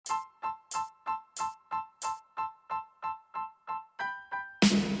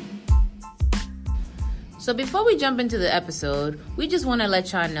So before we jump into the episode, we just want to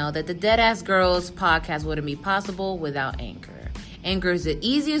let y'all know that the Deadass Girls podcast wouldn't be possible without Anchor. Anchor is the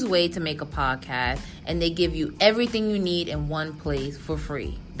easiest way to make a podcast, and they give you everything you need in one place for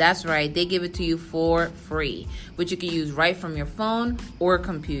free. That's right, they give it to you for free, which you can use right from your phone or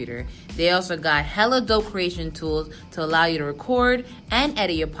computer. They also got hella dope creation tools to allow you to record and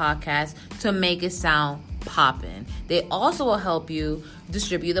edit your podcast to make it sound poppin'. They also will help you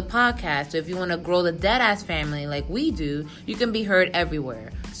distribute the podcast. So if you want to grow the Deadass family like we do, you can be heard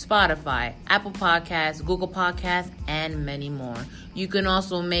everywhere. Spotify, Apple Podcasts, Google Podcasts, and many more. You can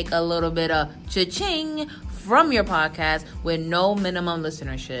also make a little bit of cha-ching from your podcast with no minimum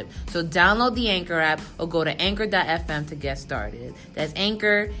listenership. So download the Anchor app or go to anchor.fm to get started. That's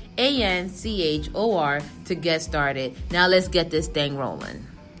Anchor, ANCHOR, to get started. Now let's get this thing rolling.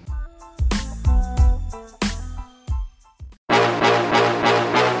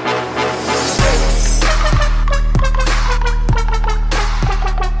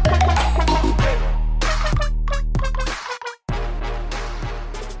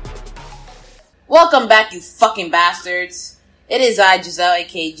 Welcome back, you fucking bastards. It is I, Giselle,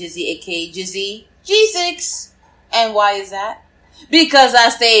 aka Jizzy, aka Jizzy, G6. And why is that? Because I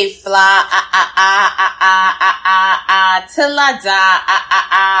stay fly, till I die,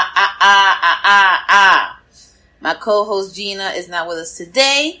 My co-host Gina is not with us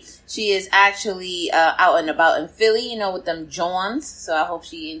today. She is actually out and about in Philly, with them Johns. So I hope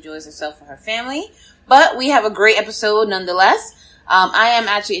she enjoys herself and her family. But we have a great episode nonetheless. I am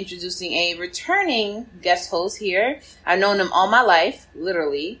actually introducing a returning guest host here. I've known him all my life,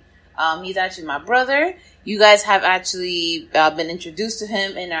 literally. He's actually my brother. You guys have actually been introduced to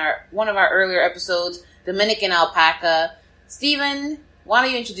him in one of our earlier episodes, Dominican Alpaca. Steven, why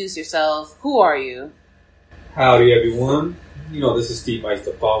don't you introduce yourself? Who are you? Howdy, everyone. This is Steve Ice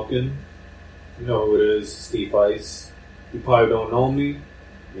the Falcon. You know who it is, Steve Ice. You probably don't know me.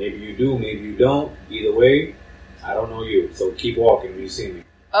 Maybe you do, maybe you don't. Either way, I don't know you, so keep walking when you see me.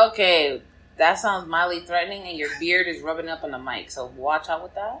 Okay, that sounds mildly threatening, and your beard is rubbing up on the mic, so watch out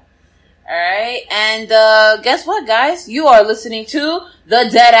with that. Alright, and guess what, guys? You are listening to the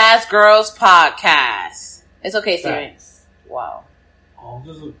Deadass Girls podcast. It's okay, Steven. Wow. Oh,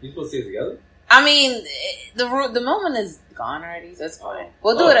 you supposed to say it together? I mean, the moment is gone already, so it's fine.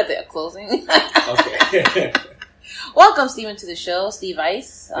 We'll do it at the closing. Okay. Welcome, Steven, to the show. Steve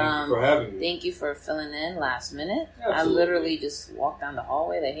Ice. Thank you for having me. Thank you for filling in last minute. Absolutely. I literally just walked down the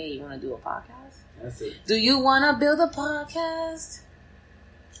hallway like, hey, you want to do a podcast? That's it. Do you want to build a podcast?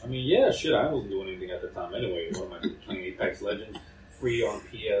 I mean, yeah, shit. I wasn't doing anything at the time anyway. What am I playing Apex Legends? Free on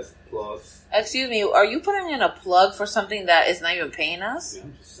PS Plus. Excuse me, are you putting in a plug for something that is not even paying us? Yeah,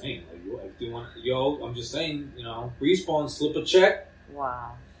 I'm just saying. I'm just saying, Respawn, slip a check.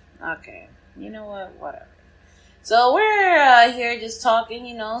 Wow. Okay. You know what? Whatever. So we're here just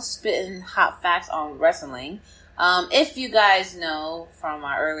talking, spitting hot facts on wrestling. If you guys know from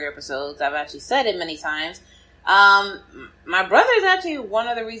our earlier episodes, I've actually said it many times. My brother is actually one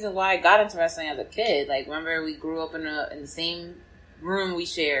of the reasons why I got into wrestling as a kid. Like, remember we grew up in the same room we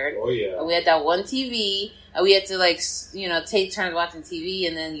shared. Oh yeah. And we had that one TV, and we had to take turns watching TV.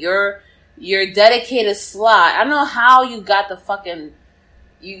 And then your dedicated slot. I don't know how you got the fucking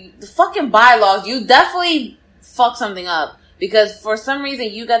bylaws. You definitely fuck something up, because for some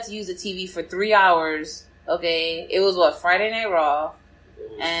reason you got to use the TV for 3 hours. Okay, it was Friday Night Raw. It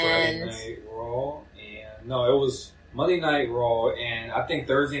was Friday Night Raw, and no, it was Monday Night Raw, and I think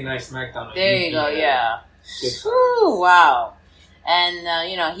Thursday Night SmackDown. There you go, yeah. Whew, wow.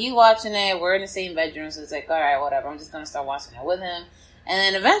 And he watching it. We're in the same bedroom, so it's like, all right, whatever. I'm just gonna start watching it with him, and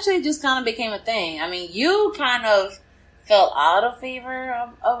then eventually it just kind of became a thing. I mean, you kind of fell out of favor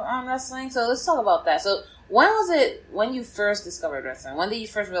on wrestling, so let's talk about that. So, when was it when you first discovered wrestling? When did you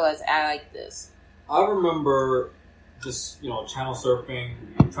first realize I like this? I remember just, channel surfing,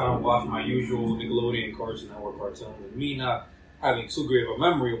 trying to watch my usual Nickelodeon Cartoon Network cartoons, and me not having too great of a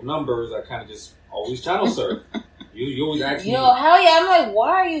memory of numbers, I kind of just always channel surf. You always ask me. Hell yeah, I'm like, why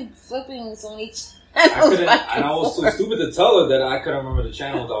are you flipping so many channels? I was too stupid to tell her that I couldn't remember the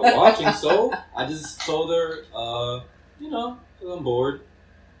channels I was watching, so I just told her, because I'm bored.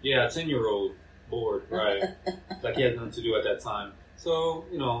 Yeah, 10-year-old. Bored, right? Like he had nothing to do at that time. So,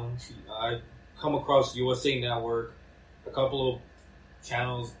 I come across USA Network, a couple of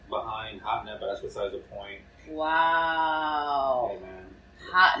channels behind HotNet, but that's besides the point. Wow. Hey, man.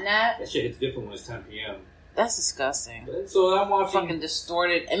 HotNet? That shit hits different when it's 10 p.m. That's disgusting. So I'm watching... Fucking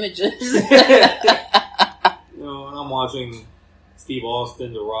distorted images. And I'm watching Steve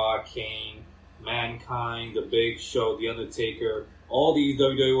Austin, The Rock, Kane, Mankind, The Big Show, The Undertaker, all these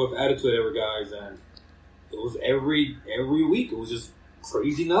WWF Attitude Era guys, and it was every week. It was just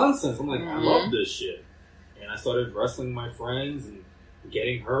crazy nonsense. I'm like, I love this shit. And I started wrestling with my friends and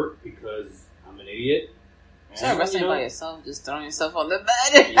getting hurt because I'm an idiot. Start wrestling by yourself, just throwing yourself on the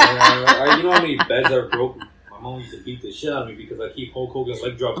bed. Yeah, you know how many beds are broken? My mom used to beat the shit out of me because I keep Hulk Hogan's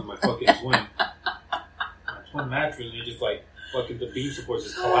leg dropping my fucking twin. My twin mattress, and it just like fucking the beam supports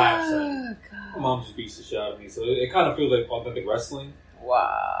just collapse. And my mom just beats the shit out of me. So it kind of feels like authentic wrestling.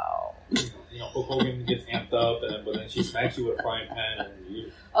 Wow. You know, Hulk Hogan gets amped up, but then she smacks you with a frying pan.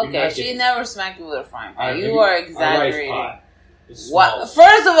 And okay, she never smacked you with a frying pan. You are exaggerating. What?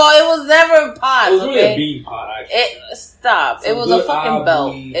 First of all, it was never a pot. It was really a bean pot, actually. Stop. It was a fucking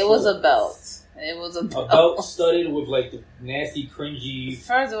belt. It was a belt. It was a belt. A belt studded with like the nasty, cringy.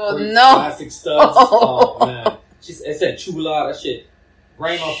 First of all, no plastic studs. Oh man, it said "chula." That shit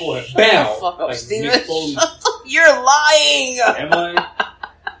rang on forehead. Bam! Fuck up, like Steven. You're lying. Am I?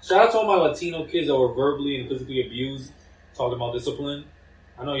 Shout out to all my Latino kids that were verbally and physically abused. Talking about discipline.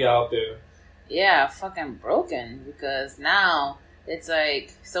 I know y'all out there. Yeah, fucking broken, because now it's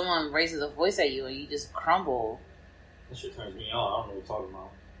like someone raises a voice at you and you just crumble. That shit turns me on. I don't know what you're talking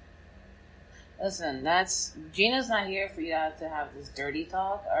about. Listen, Gina's not here for you to have this dirty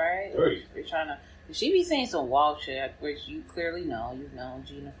talk, alright? Dirty? You're trying to... She be saying some wild shit, which you clearly know. You've known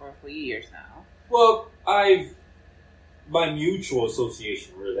Gina for a few years now. Well, by mutual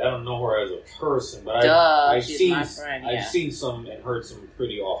association, really. I don't know her as a person, but I've seen my friend, yeah. I've seen some and heard some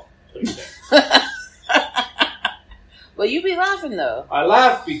pretty awful things. But you be laughing though. I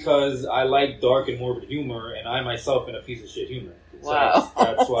laugh because I like dark and morbid humor, and I myself am a piece of shit humor. So wow,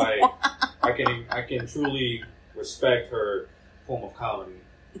 that's why I can truly respect her form of comedy.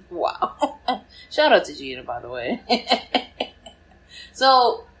 Wow! Shout out to Gina, by the way.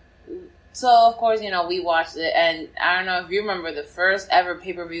 So of course, we watched it, and I don't know if you remember the first ever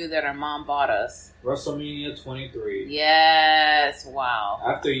pay-per-view that our mom bought us. WrestleMania 23. Yes, wow.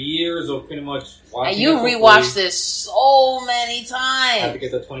 After years of pretty much watching and you rewatched this so many times. I had to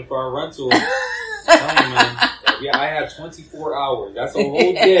get the 24-hour rental. Man. Yeah, I had 24 hours. That's a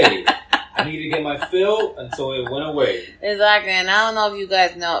whole day. I needed to get my fill until it went away. Exactly, and I don't know if you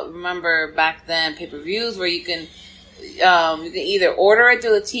guys remember back then pay-per-views where you can either order it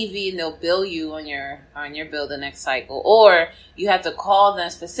through the TV and they'll bill you on your bill the next cycle, or you have to call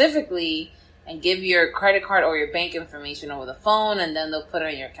them specifically and give your credit card or your bank information over the phone, and then they'll put it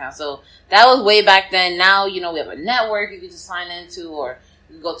on your account. So that was way back then. Now, we have a network you can just sign into, or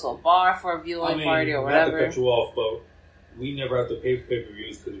you can go to a bar for a viewing party or whatever. Not to cut you off, but we never have to pay for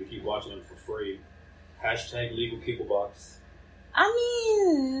pay-per-views because we keep watching them for free. # legal cable-box. I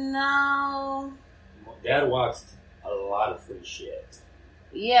mean, no. Dad watched a lot of free shit.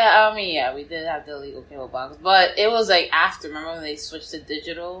 Yeah, we did have the illegal cable box, but it was like after. Remember when they switched to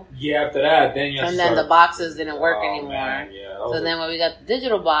digital? Yeah, after that, then then the boxes didn't work anymore. Man, yeah, so then when we got the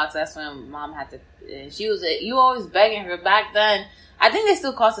digital box, that's when Mom had to. And she was you always begging her. Back then, I think they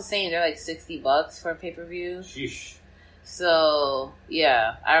still cost the same. They're like $60 for a pay-per-view. Sheesh. So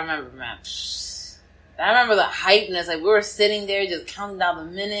yeah, I remember, man. I remember the hypeness. Like we were sitting there just counting down the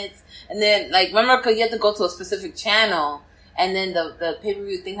minutes. And then, remember, because you had to go to a specific channel, and then the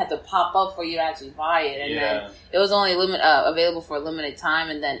pay-per-view thing had to pop up for you to actually buy it. And then it was only available for a limited time,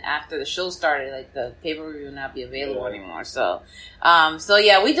 and then after the show started, the pay-per-view would not be available anymore. So,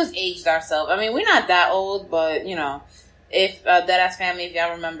 yeah, we just aged ourselves. I mean, we're not that old, but, if Deadass Family, if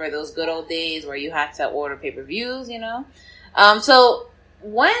y'all remember those good old days where you had to order pay-per-views, So,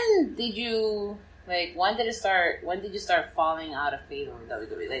 when did you... when did you start falling out of favor with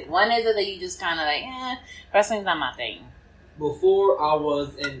WWE? When is it that you just kind of wrestling's not my thing? Before I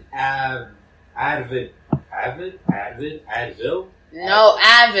was an Advil? No,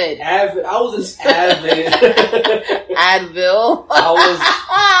 avid. I was an avid. Advil.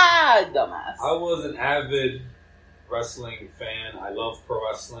 Dumbass. I was an avid wrestling fan. I love pro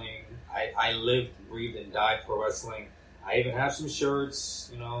wrestling. I lived, breathed, and died pro wrestling. I even have some shirts,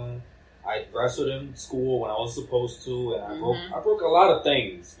 I wrestled in school when I was supposed to, and I broke a lot of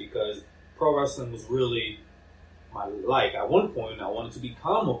things because pro wrestling was really my life. At one point, I wanted to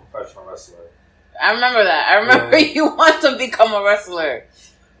become a professional wrestler. I remember that. I remember you want to become a wrestler.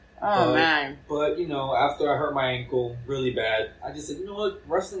 Man. But, after I hurt my ankle really bad, I just said, you know what?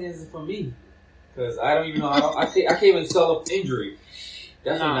 Wrestling isn't for me. Because I don't even know. I can't even sell up injury.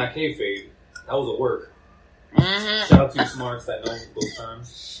 Definitely not kayfabe. That was a work. Mm-hmm. Shout out to you smarts that know those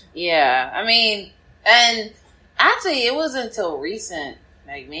terms. Yeah, I mean, and actually it wasn't until recent,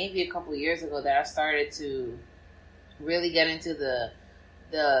 maybe a couple years ago, that I started to really get into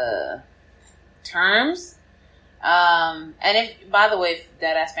the terms. And if, by the way,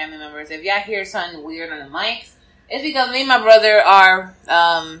 deadass family members, if y'all hear something weird on the mics, it's because me and my brother are,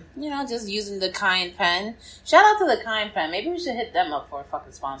 just using the Kind pen. Shout out to the Kind pen. Maybe we should hit them up for a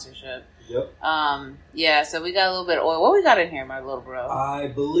fucking sponsorship. Yep. Yeah, so we got a little bit of oil. What we got in here, my little bro? I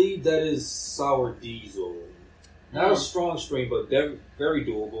believe that is sour diesel. Not a strong strain, but very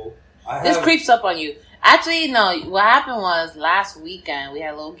doable. This creeps up on you. Actually, no. What happened was last weekend we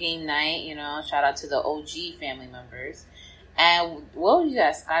had a little game night. Shout out to the OG family members. And what was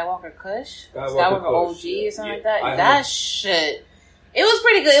that? Skywalker Kush? Skywalker OG or something like that. That shit. It was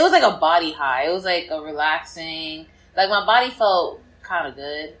pretty good. It was like a body high. It was like a relaxing. Like my body felt kind of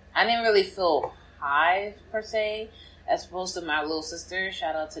good. I didn't really feel high per se, as opposed to my little sister.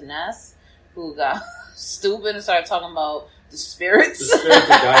 Shout out to Ness, who got stupid and started talking about the spirits. The spirits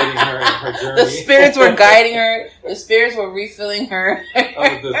were guiding her in her journey. The spirits were guiding her. The spirits were refilling her.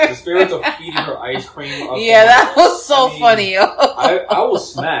 The spirits are feeding her ice cream. Yeah, that was so funny, yo. I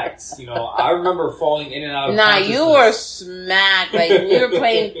was smacked. I remember falling in and out of consciousness. You were smacked. Like, we were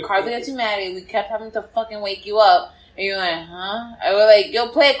playing Cards Against Humanity. We kept having to fucking wake you up. And you're like, huh? And we're like, yo,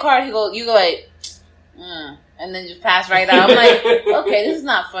 play a card. You go like, and then just pass right out. I'm like, okay, this is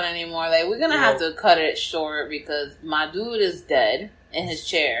not fun anymore. Like, we're gonna have to cut it short because my dude is dead in his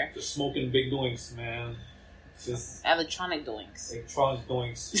chair. Just smoking big doinks, man. Just electronic doinks.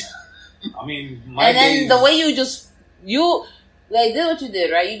 I mean, and then the way this is what you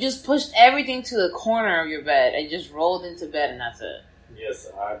did, right? You just pushed everything to the corner of your bed and just rolled into bed, and that's it. Yes,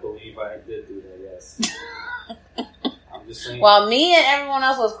 I believe I did do that. Yes. I'm just saying. While me and everyone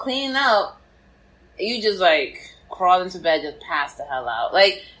else was cleaning up, you just like crawled into bed, just passed the hell out.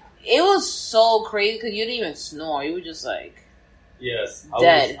 Like, it was so crazy because you didn't even snore. You were just like, yes,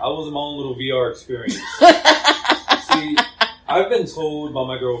 dead. I was in my own little VR experience. See, I've been told by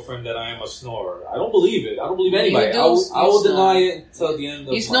my girlfriend that I am a snorer. I don't believe it. I don't believe anybody. I will deny it until the end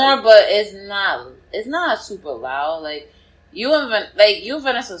of You snore, but it's not super loud. Like, you and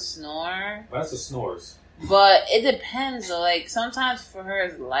Vanessa snore. Vanessa snores. But it depends, though. Like, sometimes for her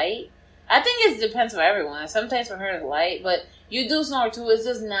it's light. I think it depends for everyone. Sometimes for her it's light, but you do snore too. It's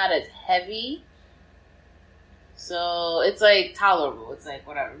just not as heavy. So it's like tolerable. It's like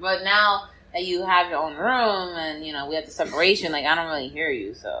whatever. But now that you have your own room and, we have the separation, like, I don't really hear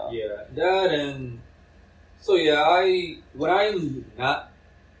you, so. Yeah, that and... So yeah, when I'm not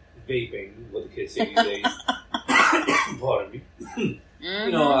vaping, what the kids say these days, pardon me,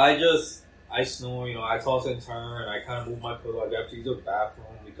 I snore, I toss and turn, I kind of move my pillow, I have to use the bathroom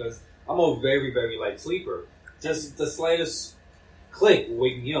because I'm a very, very light sleeper. Just the slightest click will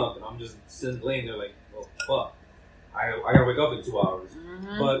wake me up, and I'm just sitting laying there like, oh, fuck. I gotta wake up in 2 hours.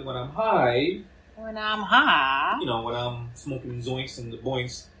 Mm-hmm. But when I'm high... When I'm smoking zoinks and the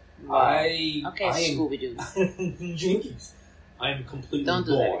boinks, wow. Scooby-Doo. Jinkies. I'm completely Don't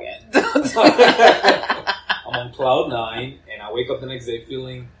do gone. that again. I'm on cloud 9, and I wake up the next day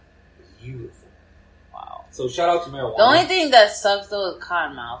feeling beautiful. Wow. So shout out to marijuana. The only thing that sucks though is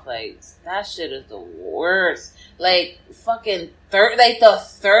cottonmouth. Like, that shit is the worst. Like, fucking the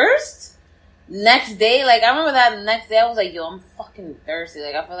thirst next day. Like, I remember that next day I was like, yo, I'm fucking thirsty.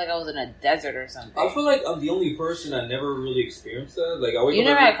 Like, I feel like I was in a desert or something. I feel like I'm the only person that never really experienced that. Like, I wake you up.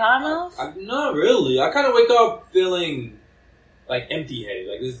 You never had cottonmouth? Not really. I kind of wake up feeling like empty-headed.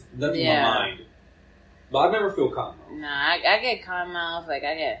 Like, there's nothing in my mind. But I never feel cottonmouth. Nah, I get cottonmouth. Like,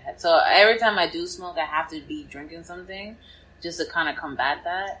 so every time I do smoke, I have to be drinking something just to kind of combat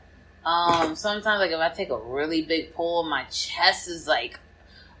that. Sometimes, like, if I take a really big pull, my chest is like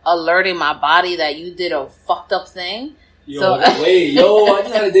alerting my body that you did a fucked up thing. I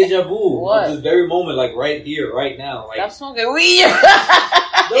just had a deja vu. What? At this very moment, like right here, right now. Like, stop smoking weed.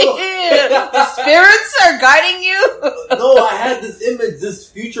 The spirits are guiding you. No, I had this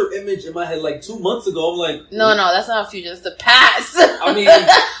future image in my head like 2 months ago. I'm like, no, that's not future. It's the past. I mean,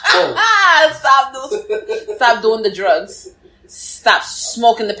 stop doing the drugs. Stop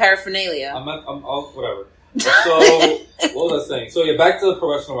smoking the paraphernalia. I'm whatever. So, what was I saying? So, yeah, back to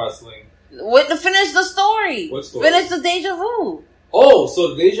professional wrestling. Wait to finish the story. What story? Finish the deja vu. Oh,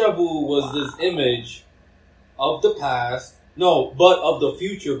 so deja vu was this image of the past. No, but of the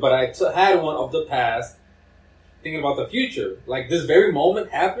future. But I had one of the past thinking about the future. Like, this very moment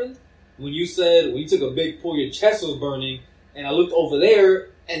happened when you took a big pull, your chest was burning, and I looked over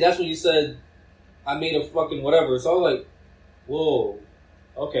there, and that's when you said, I made a fucking whatever. So I was like, whoa,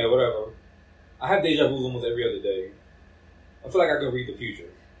 okay, whatever. I have deja vu almost every other day. I feel like I can read the future.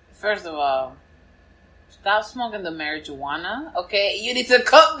 First of all, stop smoking the marijuana, okay? You need to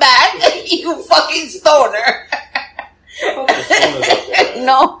cut back, you fucking stoner. No. I don't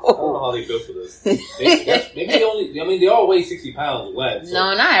know how they built for this. They all weigh 60 pounds wet. So.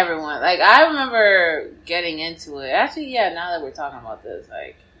 No, not everyone. Like, I remember getting into it. Actually, yeah, now that we're talking about this,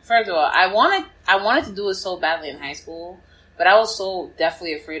 like, first of all, I wanted to do it so badly in high school, but I was so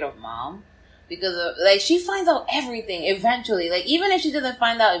deathly afraid of mom. Because, like, she finds out everything eventually. Like, even if she doesn't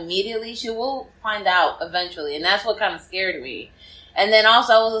find out immediately, she will find out eventually. And that's what kind of scared me. And then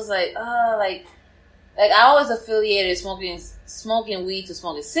also, I was just like, like I always affiliated smoking weed to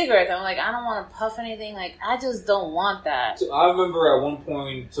smoking cigarettes. I'm like, I don't want to puff anything. Like, I just don't want that. So I remember at one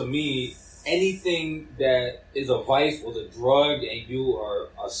point, to me, anything that is a vice was a drug and you are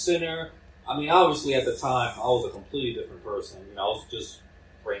a sinner. I mean, obviously, at the time, I was a completely different person. You know, I was just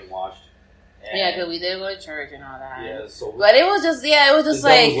brainwashed. And yeah, because we did go to church and all that. Yeah, so but it was just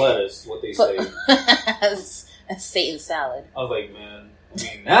like lettuce, what they say. Satan salad. I was like, man. I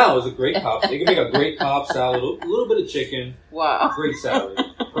mean, now it's a great Cobb. They can make a great Cobb salad, a little bit of chicken. Wow, great salad,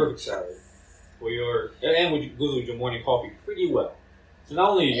 perfect salad for your goes with your morning coffee pretty well. So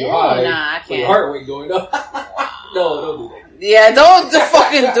not only are you high, but your heart rate going up. No, don't do that. Yeah, don't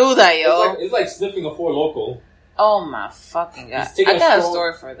fucking do that, yo. It's like sniffing a Four Loko. Oh my fucking god! I got a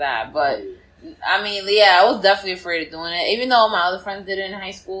story for that, but. I mean, yeah, I was definitely afraid of doing it. Even though my other friends did it in high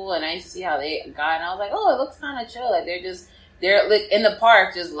school, and I used to see how they got, and I was like, oh, it looks kind of chill. Like they're like in the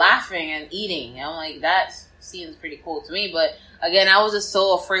park, just laughing and eating. And I'm like, that seems pretty cool to me. But again, I was just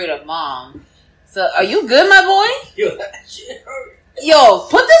so afraid of mom. So, are you good, my boy? Yo, that shit hurt. Yo,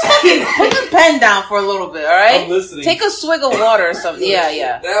 put the pen down for a little bit, all right? I'm listening. Take a swig of water or something.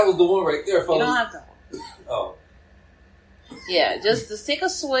 Yeah. That was the one right there, fellas. You don't have to. Oh. Yeah, just take a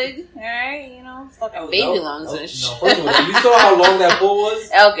swig, alright? You know, fucking baby lungs and shit. No, first of all, you saw how long that pull was?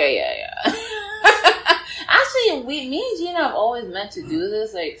 Okay, yeah. Actually, me and Gina have always meant to do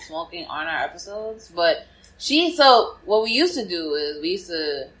this, like, smoking on our episodes, but so, what we used to do is, we used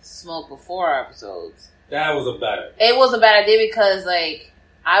to smoke before our episodes. That was a bad idea. It was a bad idea because, like,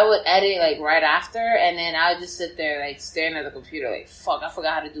 I would edit, like, right after, and then I would just sit there, like, staring at the computer, like, fuck, I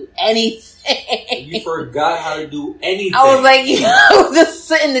forgot how to do anything. You forgot how to do anything. I was like, I was just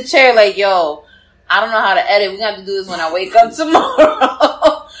sitting in the chair, like, yo, I don't know how to edit. We're gonna have to do this when I wake up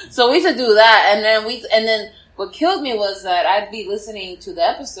tomorrow. So we used to do that, and then what killed me was that I'd be listening to the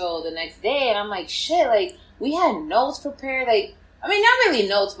episode the next day, and I'm like, shit, like, we had notes prepared, like, I mean, not really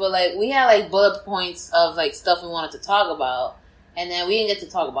notes, but, like, we had, like, bullet points of, like, stuff we wanted to talk about. And then we didn't get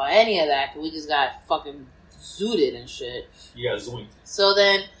to talk about any of that because we just got fucking zooted and shit. Yeah, zoinked. So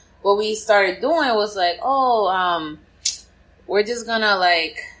then what we started doing was like, we're just gonna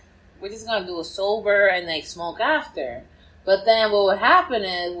do a sober and like smoke after. But then what would happen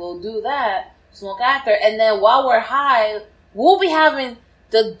is we'll do that, smoke after, and then while we're high, we'll be having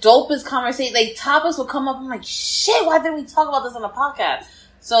the dopest conversation. Like topics will come up. I'm like, shit, why didn't we talk about this on the podcast?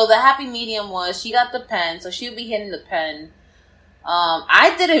 So the happy medium was she got the pen, so she'll be hitting the pen.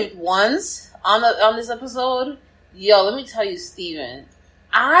 I did it once on this episode. Yo, let me tell you, Steven.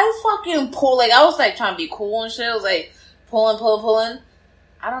 I fucking pulled, like, I was, like, trying to be cool and shit. I was, like, pulling.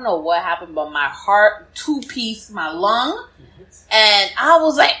 I don't know what happened, but my heart, two-piece, my lung, and I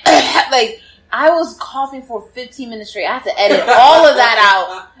was, like, I was coughing for 15 minutes straight. I had to edit all of that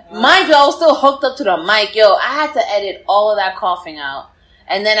out. Mind you, I was still hooked up to the mic. Yo, I had to edit all of that coughing out.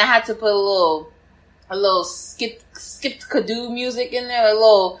 And then I had to put a little skipped Kadu music in there, a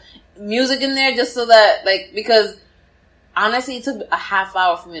little music in there, just so that, like, because honestly, it took a half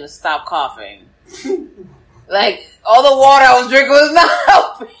hour for me to stop coughing. Like, all the water I was drinking was not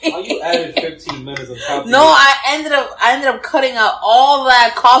helping. How you added 15 minutes on top of No, I ended up cutting out all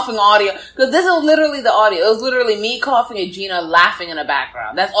that coughing audio, because this is literally the audio. It was literally me coughing and Gina laughing in the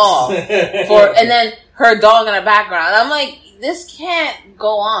background. That's all. And then her dog in the background. I'm like, this can't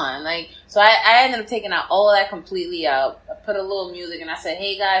go on. Like, so I ended up taking out all of that completely out. I put a little music and I said,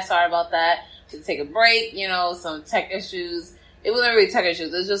 hey guys, sorry about that. To take a break, some tech issues. It wasn't really tech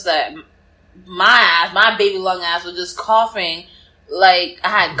issues. It's just that my baby lung ass was just coughing like I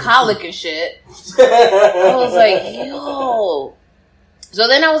had colic and shit. I was like, yo. So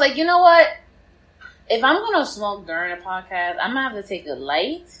then I was like, you know what? If I'm going to smoke during a podcast, I'm going to have to take a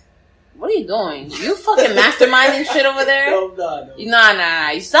light. What are you doing? You fucking masterminding shit over there? No.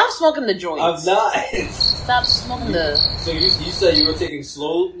 Nah. You stop smoking the joints. I'm not. Stop smoking the... So you said you were taking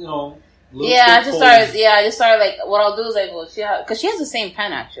slow, I just started, like, what I'll do is, like, because she has the same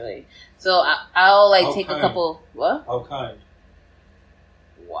pen, actually. So I'll, like, take a couple... What? How kind?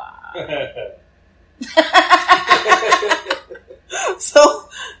 Wow. So,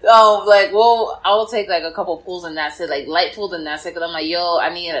 Like, well, I will take like a couple pulls and that's it, like light pulls and that's it. Because I'm like, yo,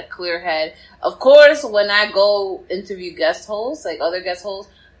 I need a clear head. Of course, when I go interview guest hosts, like other guest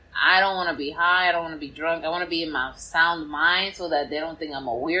hosts, I don't want to be high. I don't want to be drunk. I want to be in my sound mind so that they don't think I'm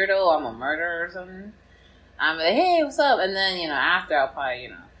a weirdo. I'm a murderer or something. I'm like, hey, what's up? And then, after I'll probably,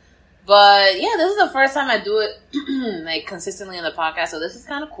 But yeah, this is the first time I do it like consistently on the podcast, so this is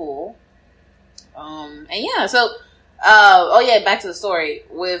kind of cool. And yeah, so back to the story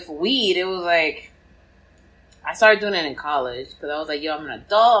with weed. It was like I started doing it in college because I was like, yo, I'm an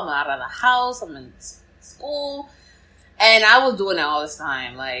adult. I'm out of the house. I'm in school, and I was doing it all this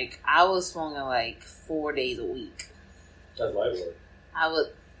time. Like I was smoking like 4 days a week. That's light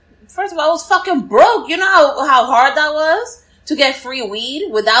work. First of all, I was fucking broke. You know how hard that was? To get free weed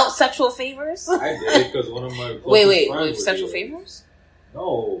without sexual favors? I did because one of my Wait, sexual favors?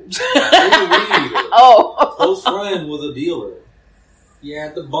 No. Close friend was a dealer. He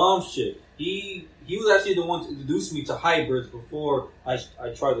had the bomb shit. He was actually the one to introduce me to hybrids before I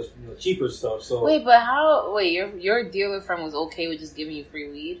tried the cheaper stuff. So your dealer friend was okay with just giving you free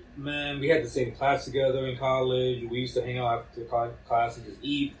weed? Man, we had the same class together in college. We used to hang out after class and just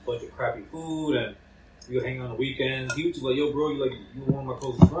eat a bunch of crappy food, and we would hang out on the weekends. He was just like, yo, bro, you're one of my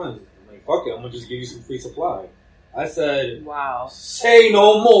closest friends. I'm like, fuck it, I'm gonna just give you some free supply. I said, wow. Say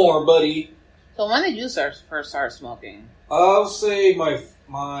no more, buddy. So when did you first start smoking? I'll say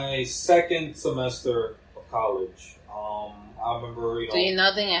my second semester of college. I remember, So you're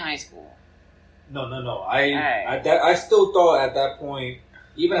nothing in high school? No. I still thought at that point,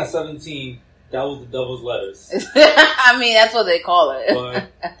 even at 17, that was the devil's lettuce. I mean, that's what they call it.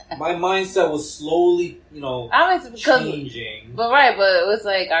 But my mindset was slowly, changing. But it was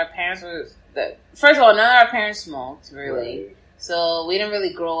like our parents were... First of all, none of our parents smoked, really. Right. So we didn't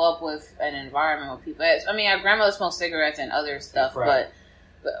really grow up with an environment with people. I mean, our grandmother smoked cigarettes and other stuff, right.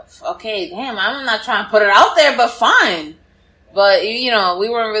 but okay, damn, I'm not trying to put it out there, but fine. But, we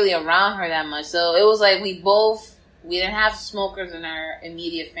weren't really around her that much. So it was like we didn't have smokers in our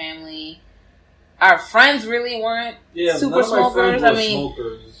immediate family. Our friends really weren't super smokers.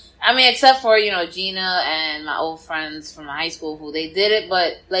 I mean, except for, Gina and my old friends from high school who they did it,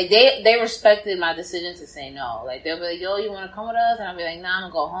 but, like, they respected my decision to say no. Like, they'll be like, yo, you want to come with us? And I'll be like, nah, I'm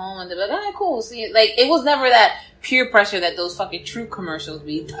going to go home. And they'll be like, all right, cool. See you. Like, it was never that peer pressure that those fucking True commercials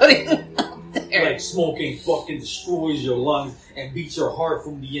be putting out there. Like, smoking fucking destroys your lungs and beats your heart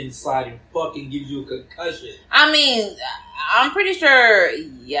from the inside and fucking gives you a concussion. I mean... I'm pretty sure,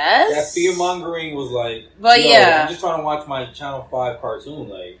 yes. That fear-mongering was like... But yeah. I'm just trying to watch my Channel 5 cartoon,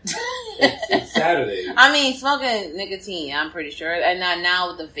 like... it's Saturday. I mean, smoking nicotine, I'm pretty sure. And now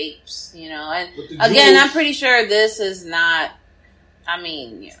with the vapes, And again, I'm pretty sure this is not... I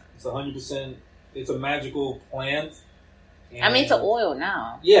mean, yeah. It's 100%... It's a magical plant. I mean, it's an oil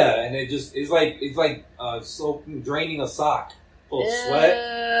now. Yeah, and it's like draining a sock. Full of sweat.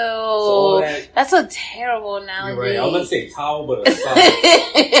 So that's a terrible analogy. You're right. I was going to say towel, but a sock.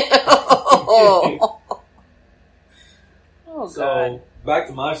 God. So, back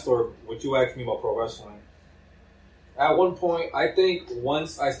to my story, what you asked me about pro wrestling. At one point, I think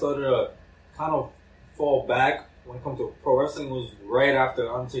once I started to kind of fall back when it comes to pro wrestling was right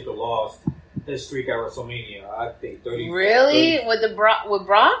after Undertaker lost his streak at WrestleMania. I think 30. Really? 30. With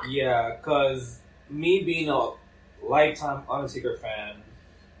Brock? Yeah, because me being a lifetime Undertaker fan,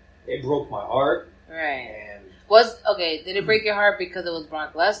 it broke my heart. Right. And did it break your heart because it was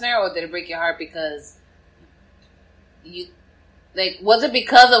Brock Lesnar, or did it break your heart because was it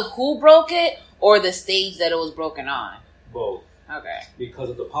because of who broke it, or the stage that it was broken on? Both. Okay. Because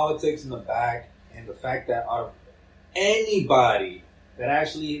of the politics in the back, and the fact that out of anybody that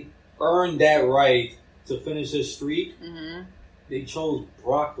actually earned that right to finish his streak, they chose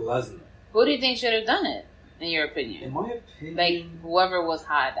Brock Lesnar. Who do you think should have done it? In your opinion? In my opinion... Like, whoever was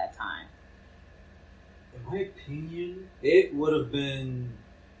hot at that time. In my opinion, it would have been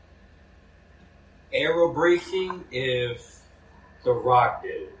era-breaking if The Rock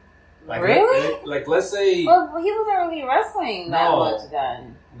did it. Like, really? Let's say... Well, he wasn't really wrestling that much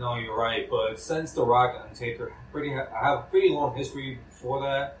then. No, you're right. But since The Rock and Taker, I have a pretty long history before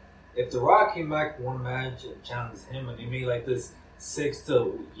that. If The Rock came back for one match and challenged him, and they made like this 6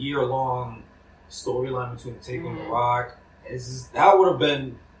 to year-long storyline between Taker and The Rock, that would have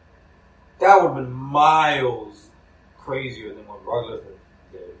been miles crazier than what Brock Lesnar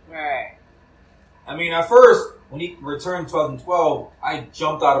did. Right. I mean, at first, when he returned in 2012, I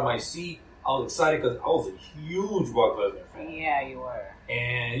jumped out of my seat. I was excited because I was a huge Brock Lesnar fan. Yeah, you were.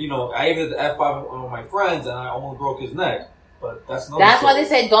 And, I even did the F5 with one of my friends, and I almost broke his neck. But that's why they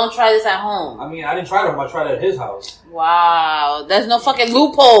say don't try this at home. I mean, I didn't try it at home. I tried it at his house. Wow. There's no fucking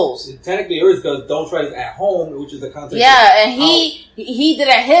loopholes. Technically, there is, because don't try this at home, which is the concept. Yeah, and he did it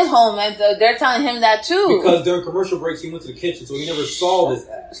at his home, and they're telling him that too. Because during commercial breaks, he went to the kitchen, so he never saw this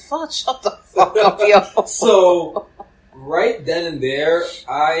ass. Fuck, shut the fuck up, yo. So, right then and there,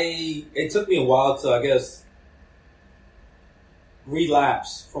 it took me a while to, I guess,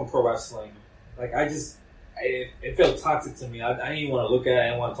 relapse from pro wrestling. Like, it felt toxic to me. I didn't even want to look at it. I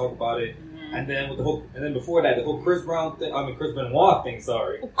didn't want to talk about it. Mm-hmm. And then before that, the whole Chris Benoit thing.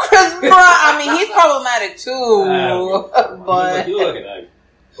 Sorry, Chris Brown. I mean, he's problematic too. But you look like an egg.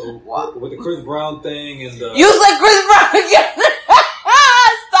 So, with the Chris Brown thing and the you was like Chris Brown again.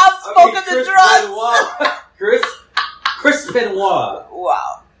 Stop smoking the drugs. Chris Benoit.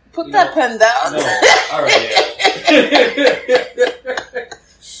 Wow. Put that pen down. No. All right. Yeah.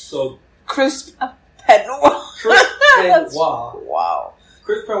 So Chris Benoit. Wow.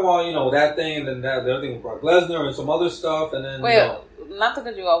 Chris Benoit, that thing, and then the other thing with Brock Lesnar and some other stuff, and then wait, not to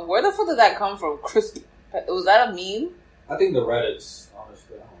cut you off. Where the fuck did that come from? Was that a meme? I think the Reddits.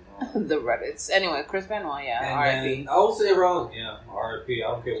 Honestly, I don't know. The Reddits. Anyway, Chris Benoit, yeah. R.I.P. I would say around, R.I.P. I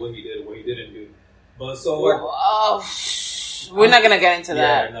don't care what he did or what he didn't do, but so we're not gonna get into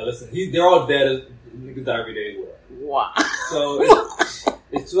that. Yeah, no, listen, they're all dead. Niggas die every day as well. Wow. So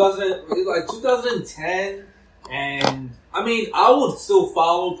it's 2010, and I mean, I would still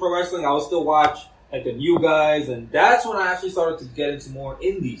follow pro wrestling. I would still watch like the new guys, and that's when I actually started to get into more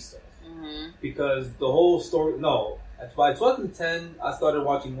indie stuff. Mm-hmm. Because the whole story, by 2010, I started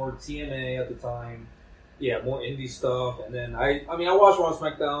watching more TNA at the time. Yeah, more indie stuff, and then I watched Raw and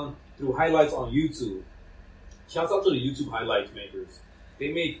SmackDown through highlights on YouTube. Shouts out to the YouTube highlights makers.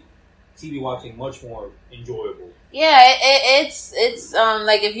 They make TV watching much more enjoyable. Yeah, it's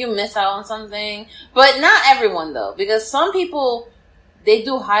like if you miss out on something, but not everyone though, because some people, they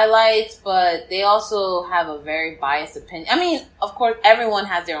do highlights, but they also have a very biased opinion. I mean, of course, everyone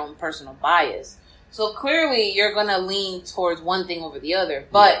has their own personal bias, so clearly you're gonna lean towards one thing over the other.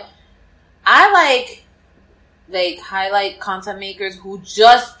 But I like highlight content makers who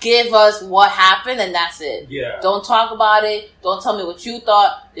just give us what happened and that's it. Yeah. Don't talk about it. Don't tell me what you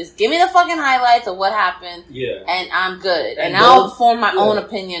thought. Just give me the fucking highlights of what happened. Yeah. And I'm good. And I'll form my own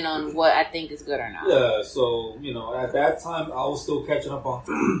opinion on what I think is good or not. Yeah. So, at that time I was still catching up on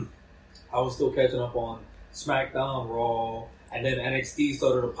SmackDown, Raw, and then NXT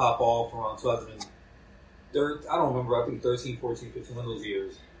started to pop off around 2013. I don't remember. I think 13, 14, 15, one of those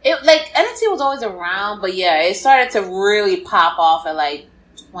years. NXT was always around, but yeah, it started to really pop off at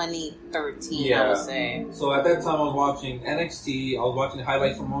 2013, I would say. So at that time I was watching NXT, I was watching the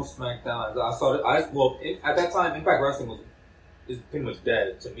highlights from Raw, SmackDown. At that time, Impact Wrestling is pretty much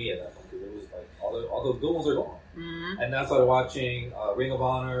dead to me at that point, because it was like, all those good ones are gone. Mm-hmm. And then I started watching Ring of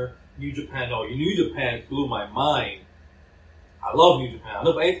Honor, New Japan. No, New Japan blew my mind. I love New Japan. I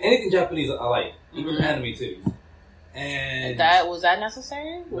love anything Japanese I like, even anime titties. And was that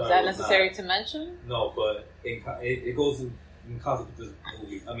necessary? Was that necessary to mention? No, but it goes in concept of this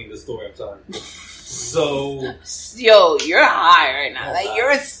movie. I mean, the story I'm telling you. So, yo, you're high right now.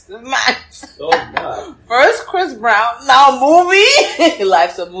 You're a smack. Oh God. First Chris Brown, now movie.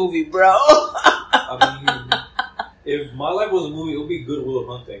 Life's a movie, bro. I mean, if my life was a movie, it would be Good Will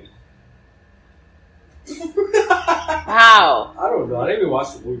Hunting. How? I don't know. I didn't even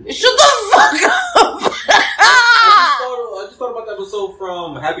watch the movie. Shut the fuck up. I just thought about that episode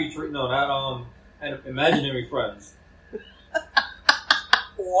from Happy Tree. No, not Imaginary Friends.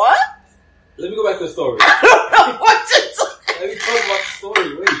 What? Let me go back to the story. I don't know what to talk. Let me talk about the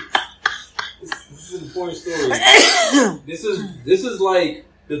story. Wait, this is an important story. This is like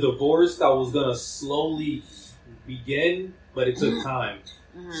the divorce that was gonna slowly begin, but it took time.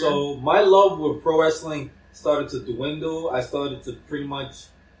 Mm-hmm. So my love with pro wrestling started to dwindle. I started to pretty much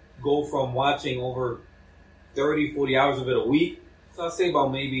go from watching over 30, 40 hours of it a week. So I'd say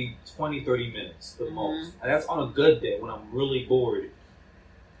about maybe 20, 30 minutes the most. And that's on a good day when I'm really bored.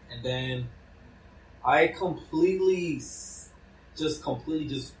 And then I completely just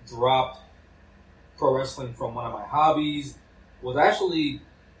dropped pro wrestling from one of my hobbies. It was actually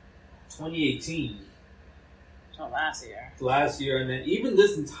 2018. Oh, last year. And then even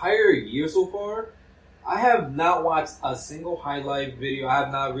this entire year so far, I have not watched a single highlight video. I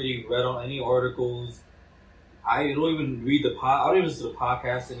have not really read on any articles. I don't even read I don't even listen to the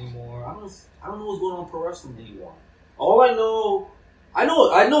podcast anymore. I don't know what's going on in pro wrestling anymore. All I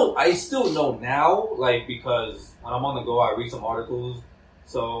still know now, because when I'm on the go, I read some articles.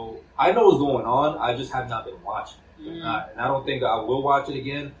 So I know what's going on. I just have not been watching. And I don't think I will watch it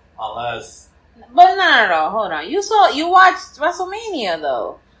again unless But no. Hold on. You watched WrestleMania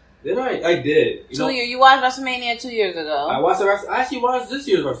though. Did I? I did. You watched WrestleMania 2 years ago. I actually watched this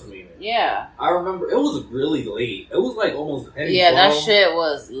year's WrestleMania. Yeah. I remember it was really late. It was like almost heading 12. That shit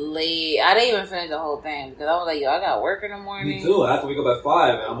was late. I didn't even finish the whole thing because I was like, yo, I got work in the morning. Me too. I have to wake up at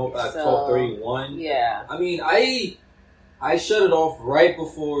 5 and I'm up at 12:31. Yeah. I mean, I shut it off right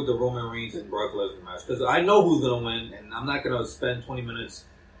before the Roman Reigns and Brock Lesnar match because I know who's gonna win and I'm not gonna spend 20 minutes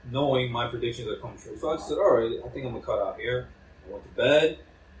knowing my predictions are coming true. So I just said, all right, I think I'm gonna cut out here. I went to bed.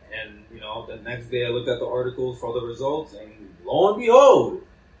 And, the next day I looked at the articles for the results, and lo and behold,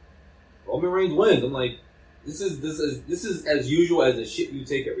 Roman Reigns wins. I'm like, this is as usual as the shit you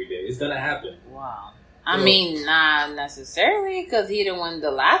take every day. It's gonna happen. Wow. I mean, not necessarily, because he didn't win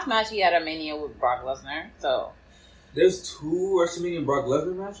the last match. He had a Mania with Brock Lesnar, so. There's 2 WrestleMania Brock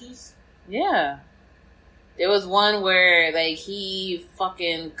Lesnar matches? Yeah. There was one where, he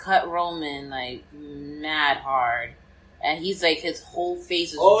fucking cut Roman, mad hard. And he's his whole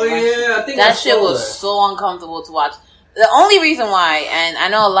face is I think that shit was so uncomfortable to watch. The only reason why, and I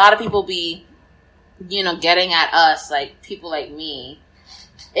know a lot of people be, getting at us, people like me,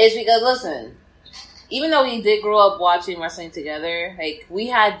 is because, listen, even though we did grow up watching wrestling together, we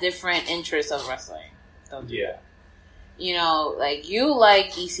had different interests of wrestling. Yeah. You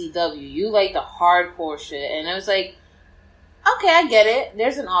like ECW, you like the hardcore shit, and it was okay, I get it.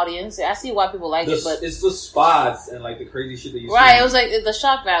 There's an audience. I see why people like it, but it's the spots and the crazy shit that you see. Right, it was the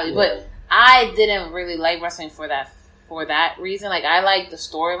shock value. Yeah. But I didn't really like wrestling for that reason. I like the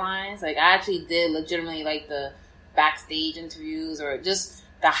storylines. I actually did legitimately like the backstage interviews or just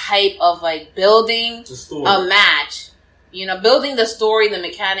the hype of building a match. Building the story, the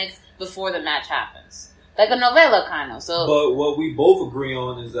mechanics before the match happens. Like a novella kind of. So, but what we both agree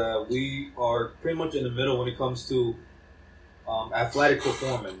on is that we are pretty much in the middle when it comes to athletic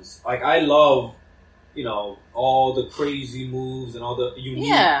performance. I love, all the crazy moves and all the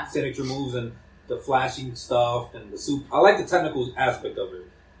unique signature moves and the flashing stuff and the soup. I like the technical aspect of it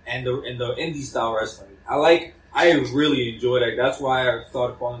and the indie style wrestling. I really enjoyed it. That's why I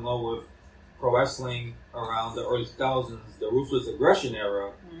started falling in love with pro wrestling around the early 2000s, the Ruthless Aggression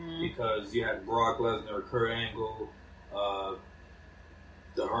era, because you had Brock Lesnar, Kurt Angle,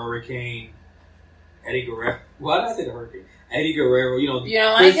 the Hurricane, Eddie Guerrero. Why did I say the Hurricane? Eddie Guerrero, You don't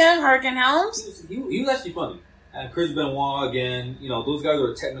like him? Hurricane Helms? He was actually funny. And Chris Benoit again, those guys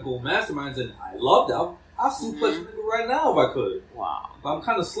are technical masterminds, and I love that. I'll suplex a nigga right now if I could. Wow. But I'm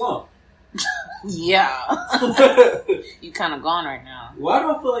kind of slumped. Yeah. You kind of gone right now. Why do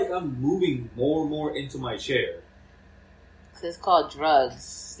I feel like I'm moving more and more into my chair? It's called drugs,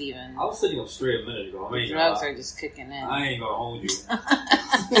 Steven. I was sitting up straight a minute ago. Drugs are just kicking in. I ain't gonna hold you.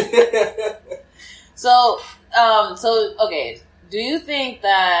 So, okay. Do you think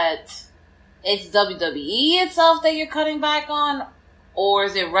that it's WWE itself that you're cutting back on, or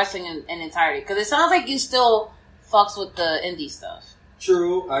is it wrestling in entirety? Because it sounds like you still fucks with the indie stuff.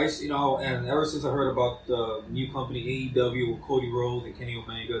 True. And ever since I heard about the new company AEW with Cody Rhodes and Kenny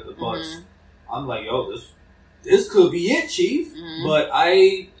Omega, the Bucks, I'm like, yo, this could be it, Chief. But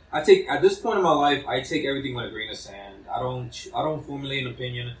I take, at this point in my life, I take everything with a grain of sand. I don't formulate an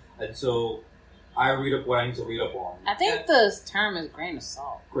opinion until I read up what I need to read up on. I think the term is grain of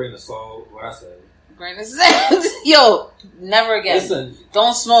salt. Grain of salt, what I said. Grain of salt. Yo, never again. Listen,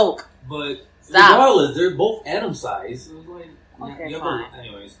 don't smoke. But regardless, they're both atom size. So okay, fine.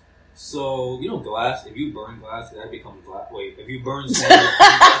 Anyways, so glass. If you burn glass, that becomes glass. Wait, if you burn sand.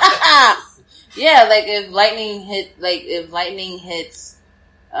 Yeah, if lightning hits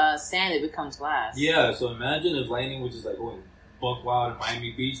sand, it becomes glass. Yeah, so imagine if lightning was just going buck wild in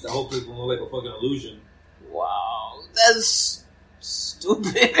Miami Beach, the whole place will look like a fucking illusion. Wow, that's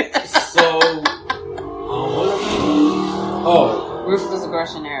stupid. So, Ruthless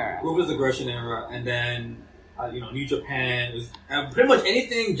Aggression era. Ruthless Aggression era, and then New Japan is pretty much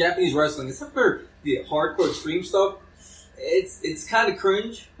anything Japanese wrestling except for the hardcore extreme stuff. It's kind of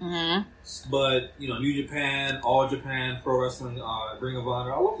cringe, but New Japan, All Japan, Pro Wrestling, Ring of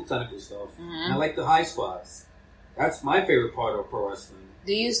Honor. I love the technical stuff. And I like the high spots. That's my favorite part of pro wrestling.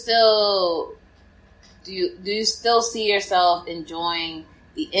 Do you still see yourself enjoying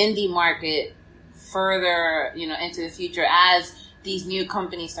the indie market further, into the future as these new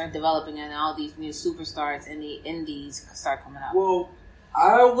companies start developing and all these new superstars and the indies start coming out? Well,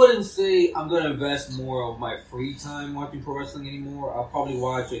 I wouldn't say I'm going to invest more of my free time watching pro wrestling anymore. I'll probably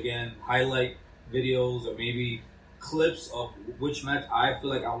watch, again, highlight videos or maybe clips of which match I feel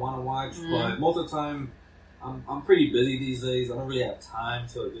like I want to watch. But most of the time, I'm pretty busy these days. I don't really have time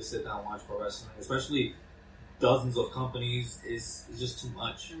to just sit down and watch pro wrestling, especially dozens of companies is just too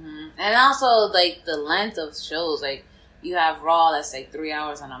much. Mm-hmm. And also, like, the length of shows. Like, you have Raw that's like 3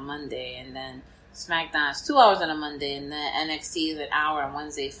 hours on a Monday, and then SmackDown's 2 hours on a Monday, and then NXT is an hour on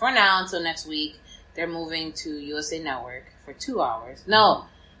Wednesday. For now, until next week, they're moving to USA Network for 2 hours. No.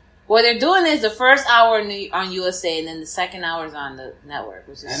 What they're doing is the first hour on USA, and then the second hour is on the network,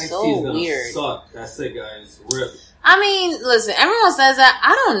 which is NXT so weird. Suck. That's it, guys. Rip. I mean, listen, everyone says that.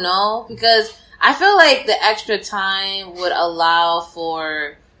 I don't know, because I feel like the extra time would allow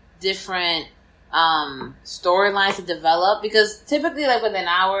for different storylines to develop, because typically, like, with an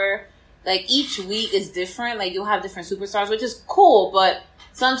hour, like, each week is different. Like, you'll have different superstars, which is cool, but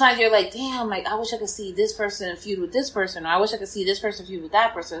sometimes you're like, damn, like, I wish I could see this person feud with this person, or I wish I could see this person feud with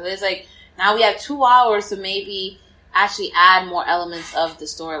that person. So it's like, now we have 2 hours to maybe actually add more elements of the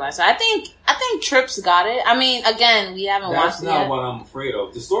storyline. So I think Tripp's got it. I mean, again, we haven't watched it yet. That's not what I'm afraid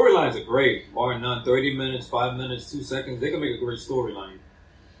of. The storylines are great, bar none. 30 minutes, 5 minutes, 2 seconds. They can make a great storyline.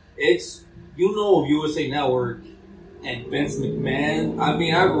 It's, of USA Network and Vince McMahon. I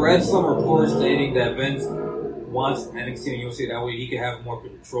mean, I've read some reports stating that Vince wants NXT and USA that way he can have more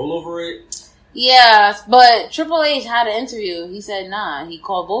control over it. Yeah, but Triple H had an interview. He said, nah. He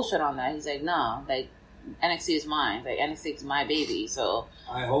called bullshit on that. He's like, nah, like, NXT is mine. Like, NXT is my baby. So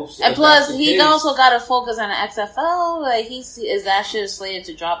I hope so. And plus, he also got to focus on the XFL. Like, that shit is slated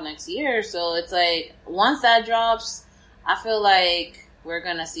to drop next year. So it's like, once that drops, I feel like we're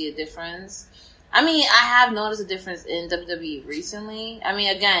gonna see a difference. I mean, I have noticed a difference in WWE recently. I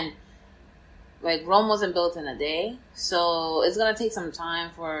mean, again, like, Rome wasn't built in a day, so it's gonna take some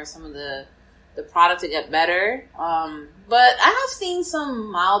time for some of the product to get better. But I have seen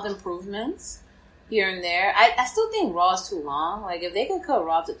some mild improvements here and there. I still think Raw is too long. Like, if they could cut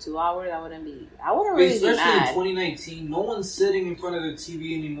Raw to 2 hours, I wouldn't really be mad. Especially in 2019, no one's sitting in front of the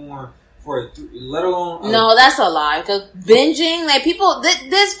TV anymore let alone... No, that's a lie. Because binging, like, people,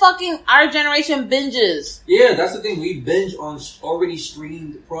 this fucking, our generation binges. Yeah, that's the thing. We binge on already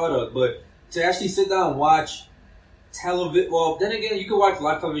streamed product, but to actually sit down and watch television, well, then again, you can watch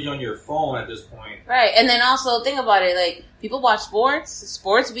live television on your phone at this point. Right, and then also, think about it, like, people watch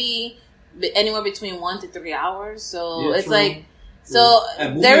sports be anywhere between 1 to 3 hours, so yeah, it's true. Like, so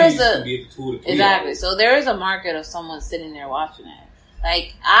there is exactly, so there is a market of someone sitting there watching it.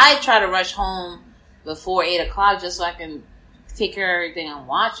 Like, I try to rush home before 8 o'clock just so I can take care of everything I'm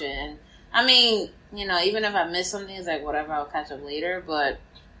watching. And, I mean, even if I miss something, it's like, whatever, I'll catch up later. But,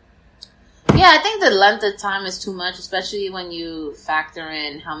 yeah, I think the length of time is too much, especially when you factor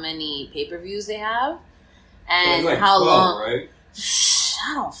in how many pay-per-views they have. And like how 12, long... right?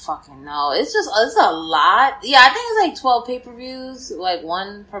 I don't fucking know. It's a lot. Yeah, I think it's like 12 pay-per-views, like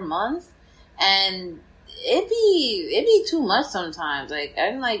one per month. And... It'd be too much sometimes. Like,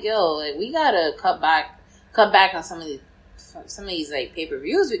 I'm like, yo, like, we gotta cut back on some of these like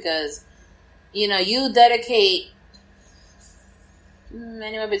pay-per-views, because you dedicate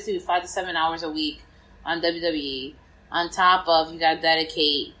anywhere between 5 to 7 hours a week on WWE. On top of, you gotta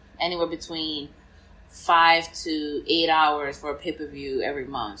dedicate anywhere between 5 to 8 hours for a pay-per-view every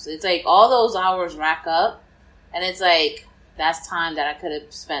month. So it's like all those hours rack up, and it's like that's time that I could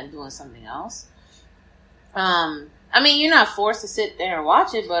have spent doing something else. I mean, you're not forced to sit there and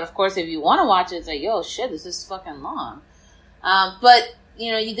watch it, but of course, if you want to watch it, it's like, yo, shit, this is fucking long. But,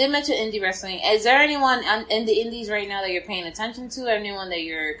 you did mention indie wrestling. Is there anyone in the indies right now that you're paying attention to? Anyone that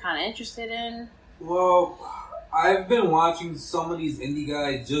you're kind of interested in? Well, I've been watching some of these indie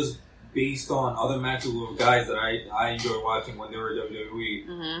guys just based on other matches with guys that I enjoy watching when they were WWE.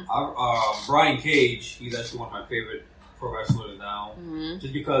 Mm-hmm. Brian Cage, he's actually one of my favorite pro wrestlers now,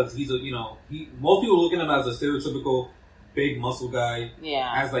 just because he's most people look at him as a stereotypical big muscle guy.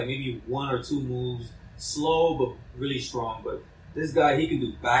 Yeah, has like maybe 1 or 2 moves, slow but really strong. But this guy, he can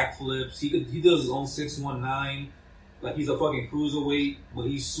do backflips. He does his own 619. Like, he's a fucking cruiserweight, but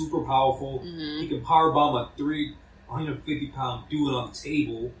he's super powerful. Mm-hmm. He can powerbomb a 350-pound dude on the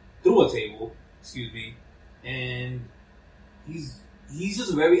table through a table. Excuse me, and He's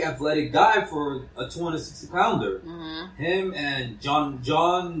just a very athletic guy for a 260-pounder. Mm-hmm. Him and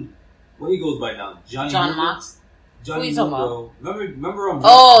John, what he goes by now? John Mox? Johnny Mundo.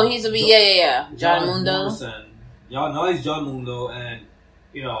 Remember he's a John Mundo. Y'all know he's John Mundo, and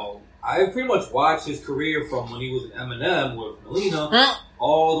I pretty much watched his career from when he was in Eminem with Melina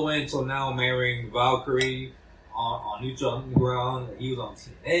all the way until now marrying Valkyrie on Lucha Underground. He was on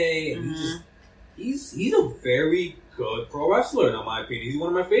TNA, and he's a very good pro wrestler, in my opinion. He's one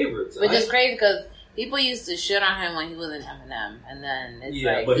of my favorites. Which is crazy, because people used to shit on him when he was in Eminem, and then it's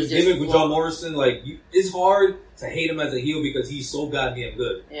like... but his gimmick with John Morrison, like, it's hard to hate him as a heel because he's so goddamn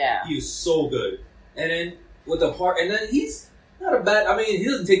good. Yeah. He is so good. And then with the part, and then he's not a bad. I mean, he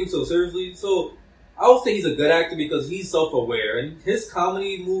doesn't take himself seriously, so I would say he's a good actor because he's self-aware, and his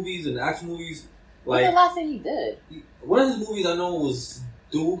comedy movies and action movies. Like, what's the last thing he did? One of his movies I know was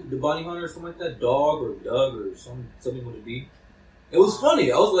Duke, the Bounty Hunter, or something like that. Dog or Doug or something with a D. It was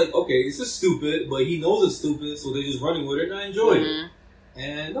funny. I was like, okay, this is stupid, but he knows it's stupid, so they're just running with it, and I enjoyed it.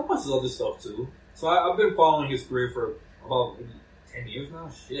 And that bunch of other stuff too. So I've been following his career for about maybe 10 years now.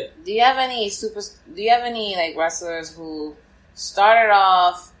 Shit. Do you have any like wrestlers who started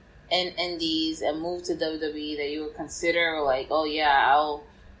off in indies and moved to WWE that you would consider like, oh yeah,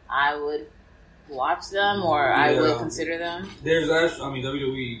 I would watch them or I would consider them? There's actually, I mean,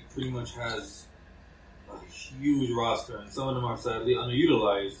 WWE pretty much has a huge roster, and some of them are sadly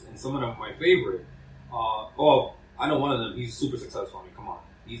underutilized, and some of them are my favorite. Well, I know one of them. He's super successful. I mean, come on,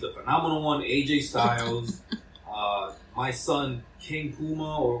 he's a phenomenal one. AJ Styles, my son King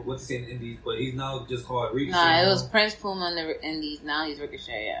Puma, or what's he in the Indies, but he's now just called Ricochet. Nah, it was Prince Puma in the Indies. Now he's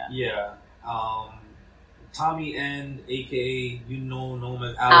Ricochet. Yeah. Tommy End, aka known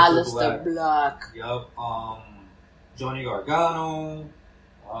as Aleister Black. Yup. Johnny Gargano.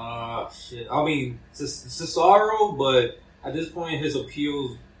 Shit. I mean, Cesaro, but at this point, his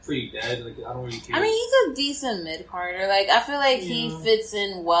appeal's pretty dead. Like, I don't really care. I mean, he's a decent mid-carder. Like, I feel like he fits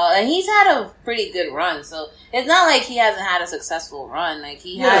in well, and he's had a pretty good run. So it's not like he hasn't had a successful run. Like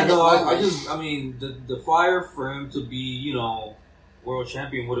he had. I mean, the fire for him to be, world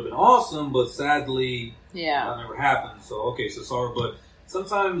champion would have been awesome, but sadly, that never happened. So okay, Cesaro, but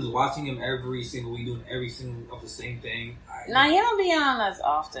sometimes watching him every single week doing every single of the same thing. He don't be on as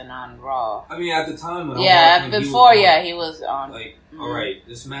often on Raw. I mean, at the time when he was on. Like, all right,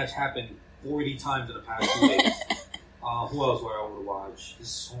 this match happened 40 times in the past 2 days. Who else would I want to watch? There's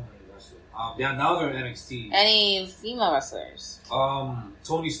so many wrestlers. Now they're in NXT. Any female wrestlers?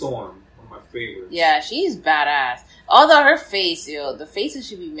 Toni Storm, one of my favorites. Yeah, she's badass. Although her face, the faces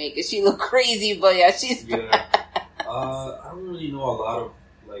she be making, she look crazy, but yeah, she's badass. I don't really know a lot of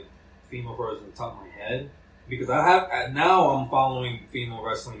like female wrestlers on the top of my head because I'm following female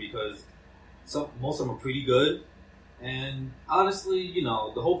wrestling because most of them are pretty good, and honestly,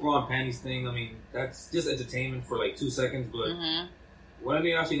 the whole bra and panties thing. I mean, that's just entertainment for like 2 seconds, but when are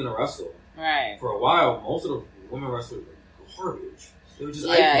they actually going to wrestle? Right. For a while, most of the women wrestlers were garbage. They were just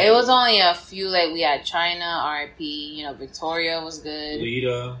it was only a few. Like we had China, R.I.P. Victoria was good.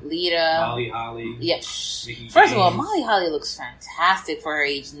 Lita, Molly Holly. Yeah. First of all, Molly Holly looks fantastic for her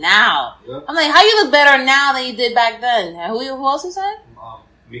age now. Yep. I'm like, how you look better now than you did back then? Who else is that?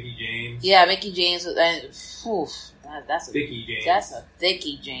 Mickie James. Yeah, Mickie James. That's a Dickie James. That's a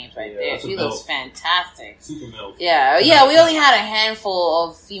Dickie James right there. She looks fantastic. Super milk. Yeah. We only had a handful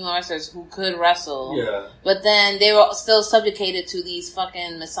of female wrestlers who could wrestle. Yeah. But then they were still subjugated to these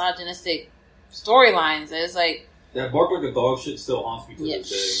fucking misogynistic storylines. It's like that bark like a dog shit still haunts me to this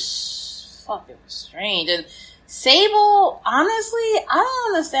day. Fucking strange. And Sable, honestly, I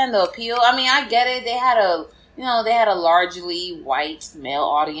don't understand the appeal. I mean, I get it. They had a largely white male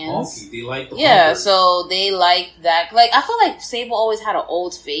audience. Honky. They like the hunters. So they like that. Like, I feel like Sable always had an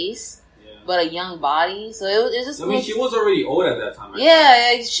old face, but a young body. So it just. I mean, she was already old at that time.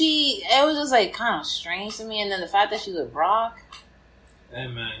 It was just like kind of strange to me. And then the fact that she was Brock. Hey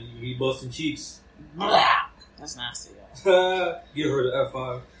man, you busting cheeks. That's nasty. Give her the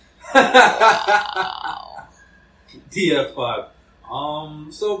F5. Wow. The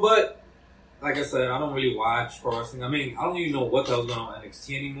F5. But. Like I said, I don't really watch pro wrestling. I mean, I don't even know what the hell's going on in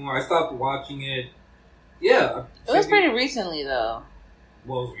NXT anymore. I stopped watching it. Yeah. It was pretty recently, though.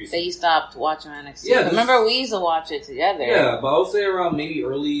 What was recent? That you stopped watching NXT. Yeah. Remember, we used to watch it together. Yeah, but I would say around maybe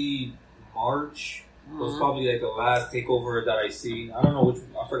early March. It was probably like the last takeover that I seen. I don't know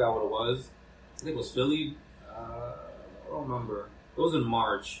I forgot what it was. I think it was Philly. I don't remember. It was in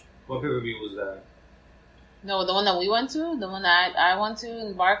March. What pay-per-view was that? No, the one that we went to? The one that I went to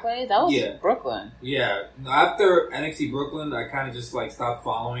in Barclays? That was Brooklyn. Yeah. After NXT Brooklyn, I kind of just like stopped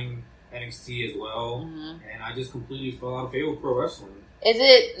following NXT as well. And I just completely fell out of favor with pro wrestling. Is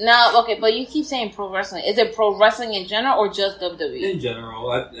it now? Okay, but you keep saying pro wrestling. Is it pro wrestling in general or just WWE? In general,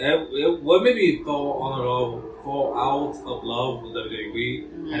 what made me fall out of love with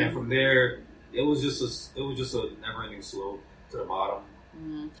WWE, and then from there, it was just a never-ending slope to the bottom.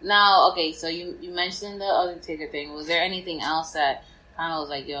 Now, okay, so you mentioned the Undertaker thing. Was there anything else that kind of was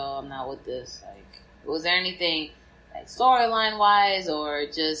like, yo, I'm not with this? Like, was there anything like storyline wise or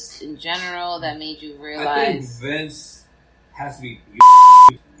just in general that made you realize? I think Vince has to be.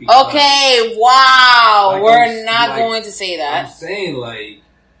 Okay, wow, like, we're not going to say that. I'm saying, like,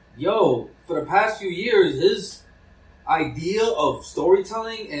 yo, for the past few years, his idea of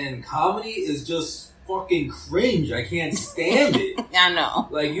storytelling and comedy is just fucking cringe. I can't stand it. I know.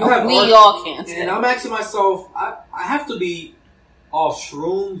 Like, you have... We all can't stand it. And I'm asking myself, I have to be off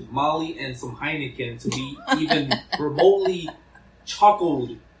shrooms, Molly, and some Heineken to be even remotely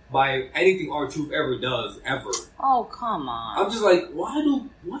chuckled by anything R-Truth ever does, ever. Oh, come on. I'm just like, why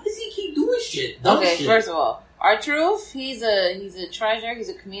does he keep doing shit? Okay, first of all, R-Truth, he's a treasure, he's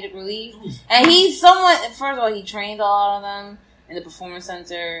a comedic relief. And he's someone, first of all, he trained a lot of them in the performance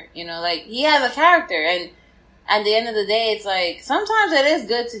center. You know, like, he has a character. And at the end of the day, it's like, sometimes it is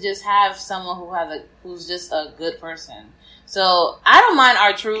good to just have someone who's just a good person. So, I don't mind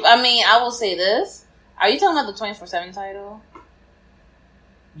R-Truth. I mean, I will say this. Are you talking about the 24/7 title?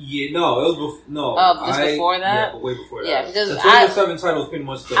 Yeah, no, it was before. No, before that. Yeah, way before that. Yeah, because the 24/7 title is pretty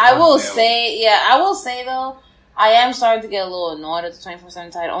much the. I will say though, I am starting to get a little annoyed at the 24/7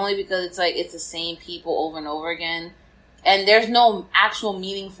 title only because it's like it's the same people over and over again, and there's no actual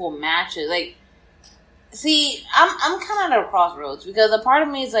meaningful matches. Like, see, I'm kind of at a crossroads because a part of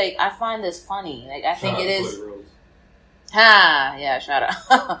me is like I find this funny. Like I think it is. Yeah, shut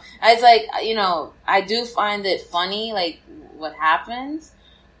up. It's like, you know, I do find it funny, like what happens.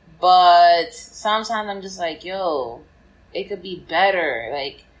 But sometimes I'm just like, yo, it could be better.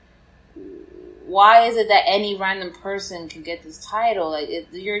 Like, why is it that any random person can get this title? Like,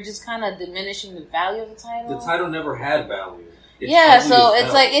 you're just kind of diminishing the value of the title. The title never had value. So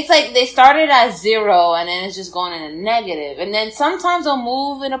it's like they started at 0 and then it's just going in a negative. And then sometimes they'll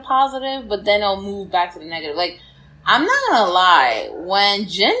move in a positive, but then they'll move back to the negative. Like, I'm not gonna lie, when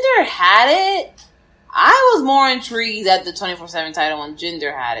Jinder had it, I was more intrigued at the 24/7 title when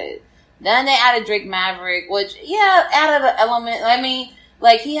Jinder had it. Then they added Drake Maverick, which, yeah, added an element. I mean,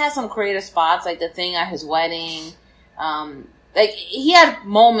 like, he had some creative spots, like the thing at his wedding. Like, he had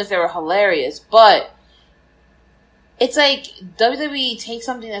moments that were hilarious, but it's like WWE takes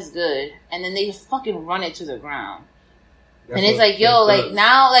something that's good, and then they just fucking run it to the ground. And it's like, yo, like,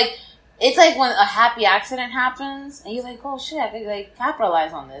 now, like, it's like when a happy accident happens, and you're like, oh shit, I could, like,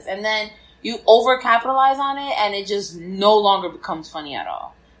 capitalize on this. And then you over-capitalize on it, and it just no longer becomes funny at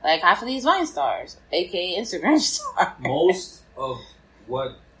all. Like half of these Vine stars, aka Instagram stars. Most of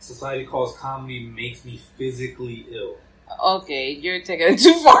what society calls comedy makes me physically ill. Okay, you're taking it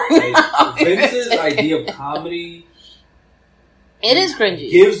too far. Like, Vince's idea of comedy... It is cringy.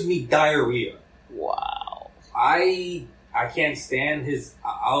 Gives me diarrhea. Wow. I can't stand his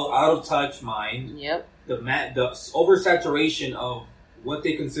out of touch mind. Yep. The oversaturation of what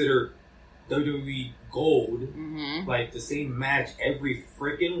they consider WWE gold, like the same match every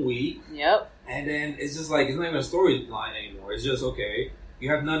freaking week. Yep. And then it's just like, it's not even a storyline anymore. It's just, okay,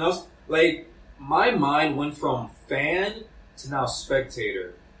 you have none else. Like, my mind went from fan to now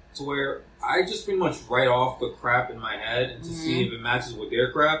spectator, to where I just pretty much write off the crap in my head and to see if it matches with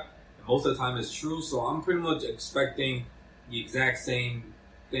their crap. And most of the time it's true, so I'm pretty much expecting the exact same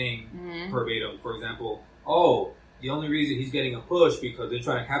thing verbatim. For example, the only reason he's getting a push because they're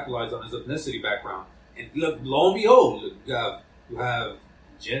trying to capitalize on his ethnicity background. And look, lo and behold, you have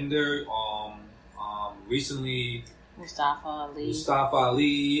gender, recently Mustafa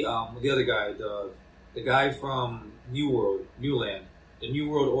Ali, the other guy, the guy from Newland, the New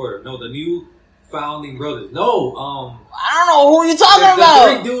World Order. No, the New Founding Brothers. No, I don't know who you're talking about.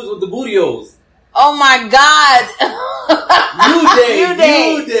 The three dudes with the bootios. Oh my god. New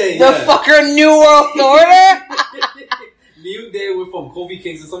Day. The fucker New World Order? New Day with from Kofi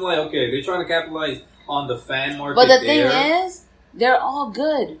Kingston. So I'm like, okay, they're trying to capitalize on the fan market. But the thing is, they're all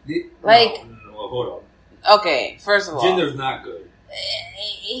good. Hold on. Okay, first of all, Jinder's not good.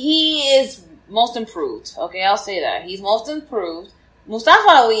 He is most improved. Okay, I'll say that. He's most improved. Mustafa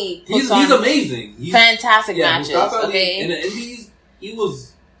Ali he's amazing. He's fantastic matches. Mustafa Ali, okay, in the Indies, he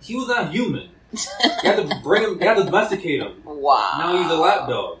was not human. You had to bring him. You had to domesticate him. Wow. Now he's a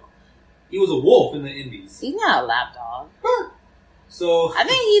lapdog. He was a wolf in the Indies. He's not a lapdog. So I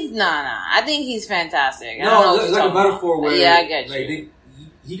think he's I think he's fantastic. No, it's like a metaphor where I get you.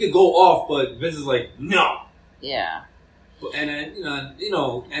 He could go off, but Vince is like, no. Yeah. And then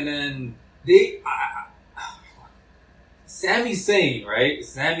and then they. Sami Zayn, right?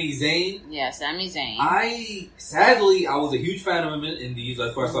 Sami Zayn. Yeah, Sami Zayn. I was a huge fan of him in Indies.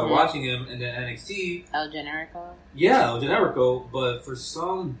 That's why I started watching him, and then NXT. El Generico. Yeah, El Generico. But for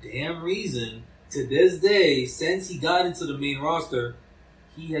some damn reason, to this day, since he got into the main roster,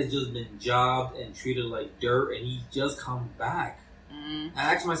 he has just been jobbed and treated like dirt, and he just comes back.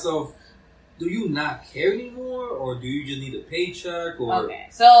 I ask myself, do you not care anymore, or do you just need a paycheck? Or okay,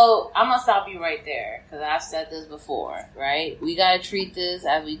 so I'm gonna stop you right there because I've said this before, right? We gotta treat this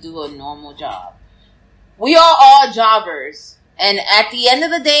as we do a normal job. We are all jobbers, And at the end of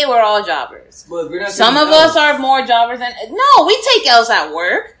the day, we're all jobbers. But we're not Some of us are more jobbers than... No, we take L's at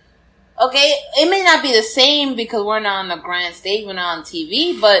work. Okay? It may not be the same because we're not on the grand stage, we're not on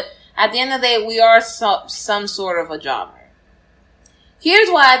TV, but at the end of the day, we are some sort of a jobber. Here's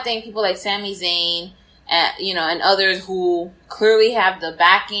why I think people like Sami Zayn, and others who clearly have the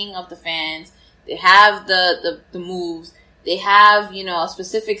backing of the fans, they have the moves, they have, a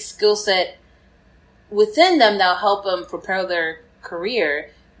specific skill set within them that'll help them propel their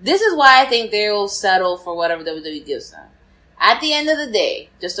career. This is why I think they'll settle for whatever WWE gives them. At the end of the day,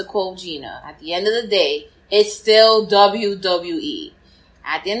 just to quote Gina, at the end of the day, it's still WWE.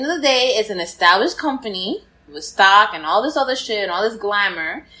 At the end of the day, it's an established company with stock and all this other shit and all this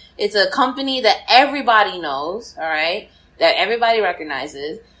glamour. It's a company that everybody knows, alright? That everybody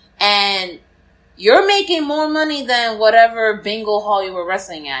recognizes. And you're making more money than whatever bingo hall you were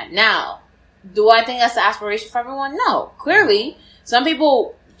wrestling at. Now, do I think that's the aspiration for everyone? No. Clearly, some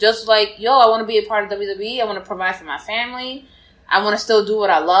people just like, I want to be a part of WWE. I want to provide for my family. I want to still do what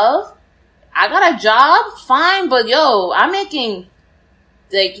I love. I got a job, fine, but I'm making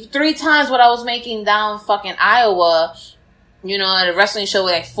like 3 times what I was making down fucking Iowa, at a wrestling show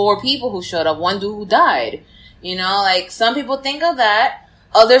with like 4 people who showed up, 1 dude who died. Like some people think of that.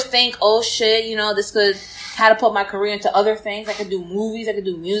 Others think, oh shit, this could catapult my career into other things. I could do movies, I could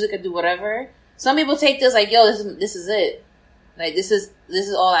do music, I could do whatever. Some people take this like, this is it. Like this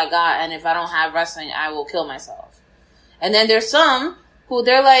is all I got, and if I don't have wrestling, I will kill myself. And then there's some who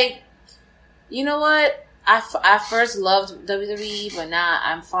they're like, you know what? I first loved WWE, but now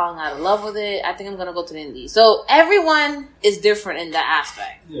I'm falling out of love with it. I think I'm going to go to the Indies. So everyone is different in that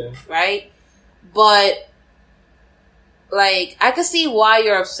aspect. Yeah. Right? But, like, I could see why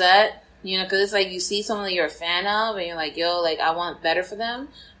you're upset, because it's like you see someone that you're a fan of, and you're like, I want better for them.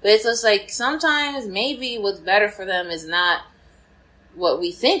 But it's just like, sometimes maybe what's better for them is not what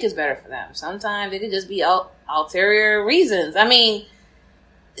we think is better for them. Sometimes it could just be ulterior reasons. I mean,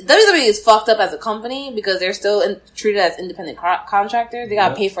 WWE is fucked up as a company because they're still treated as independent contractors. They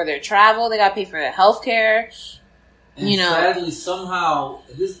gotta pay for their travel. They gotta pay for their healthcare. And sadly, somehow,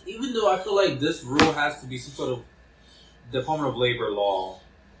 even though I feel like this rule has to be some sort of Department of Labor law,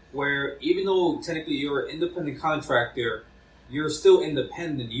 where even though technically you're an independent contractor, you're still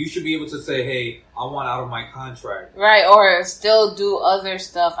independent. You should be able to say, hey, I want out of my contract. Right, or still do other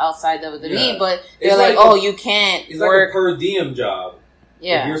stuff outside WWE, but they're like, you can't it's work. It's like a per diem job.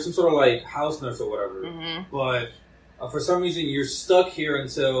 Yeah. If you're some sort of like house nurse or whatever. Mm-hmm. But for some reason, you're stuck here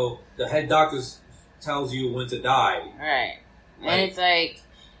until the head doctor tells you when to die. Right. And it's like,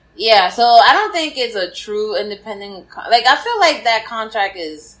 so I don't think it's a true independent... I feel like that contract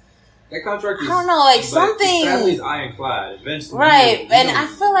is... That contract is... I don't know, like something... Sadly, it's ironclad. Eventually... Right. I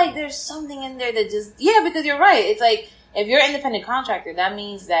feel like there's something in there that just... Yeah, because you're right. It's like, if you're an independent contractor, that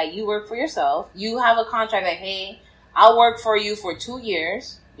means that you work for yourself. You have a contract like, hey... I'll work for you for 2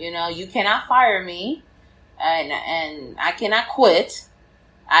 years. You cannot fire me. And I cannot quit.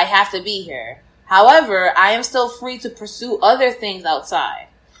 I have to be here. However, I am still free to pursue other things outside.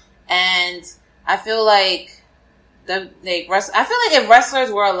 And I feel like if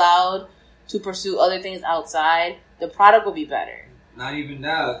wrestlers were allowed to pursue other things outside, the product would be better. Not even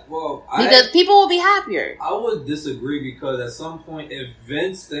that. Well, because people will be happier. I would disagree because at some point, if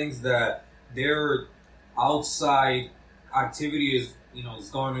Vince thinks that they're outside activity is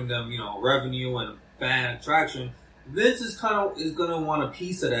garnering them, revenue and fan attraction, Vince is gonna want a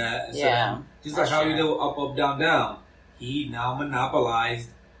piece of that. Just like how he did up, down, down. He now monopolized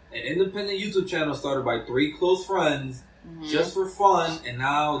an independent YouTube channel started by 3 close friends just for fun, and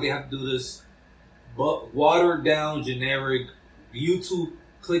now they have to do this watered down, generic YouTube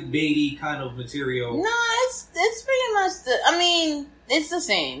clickbaity kind of material. No, it's pretty much it's the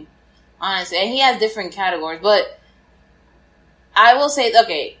same. Honestly, and he has different categories, but I will say,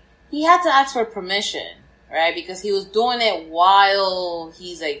 he had to ask for permission, right? Because he was doing it while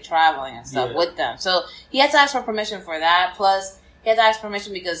he's traveling and stuff with them. So he had to ask for permission for that. Plus, he had to ask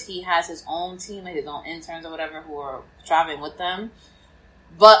permission because he has his own team, his own interns or whatever who are traveling with them.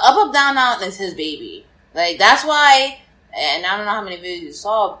 But Up, Down, Down is his baby. That's why, and I don't know how many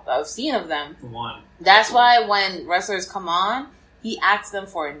videos I've seen of them. 1. That's why when wrestlers come on, he asks them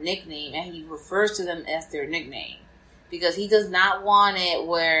for a nickname, and he refers to them as their nickname. Because he does not want it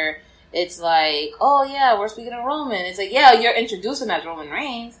where it's like, oh yeah, we're speaking of Roman. It's like, yeah, you're introducing him as Roman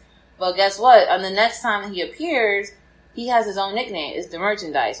Reigns, but guess what? On the next time he appears, he has his own nickname. It's the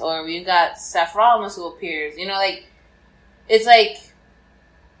merchandise. Or you got Seth Rollins who appears. It's like,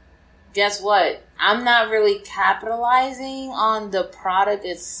 guess what? I'm not really capitalizing on the product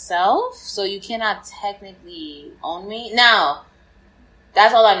itself, so you cannot technically own me. Now,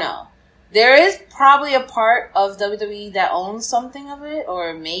 That's all I know. There is probably a part of WWE that owns something of it,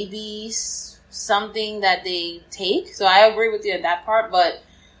 or maybe something that they take. So I agree with you on that part, but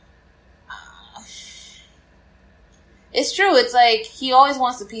it's true. It's like he always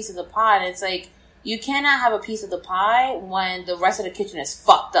wants a piece of the pie, and it's like you cannot have a piece of the pie when the rest of the kitchen is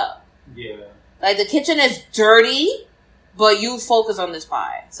fucked up. Yeah. Like, the kitchen is dirty, but you focus on this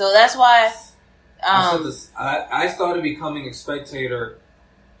pie. So that's why... I started becoming a spectator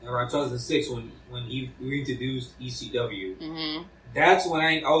around 2006 when he reintroduced ECW. Mm-hmm. That's when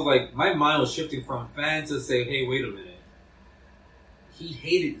I was like, my mind was shifting from fan to say, hey, wait a minute. He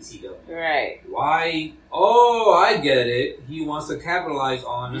hated ECW. Right. Why? Oh, I get it. He wants to capitalize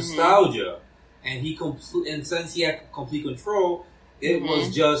on nostalgia. Mm-hmm. And since he had complete control, it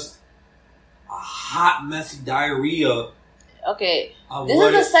was just a hot, messy diarrhea. Okay. This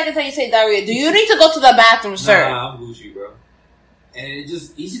is the second time you say diarrhea. Do you need to go to the bathroom, sir? Nah, I'm Gucci, bro. And it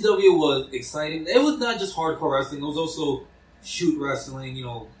just, ECW was exciting. It was not just hardcore wrestling. It was also shoot wrestling, you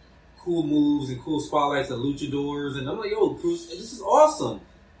know, cool moves and cool spotlights and luchadors. And I'm like, yo, Cruz, this is awesome.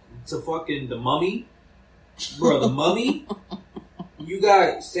 To fucking The Mummy. Bro, The Mummy. You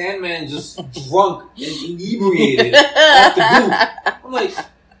got Sandman just drunk and inebriated off the boot. I'm like,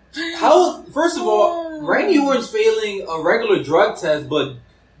 how? First of all, Randy Orton's failing a regular drug test, but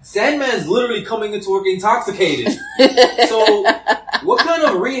Sandman's literally coming into work intoxicated. So, what kind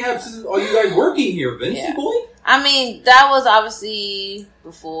of rehab system are you guys working here, Vince boy? I mean, that was obviously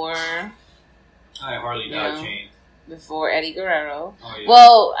before. I hardly not changed. Before Eddie Guerrero. Oh, yeah.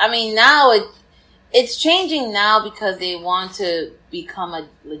 Well, I mean, now it's changing now because they want to become a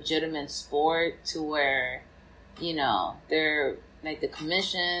legitimate sport to where, you know, they're like the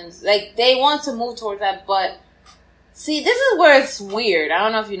commissions, like they want to move towards that. But see, this is where it's weird. I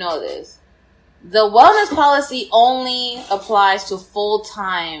don't know if you know this. The wellness policy only applies to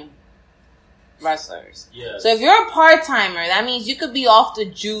full-time wrestlers. Yes. So if you're a part-timer, that means you could be off the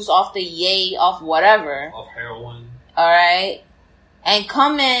juice, off the yay, off whatever. Off heroin. Alright? And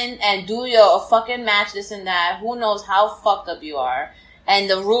come in and do a fucking match, this and that. Who knows how fucked up you are. And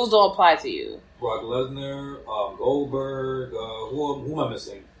the rules don't apply to you. Brock Lesnar, Goldberg, who am I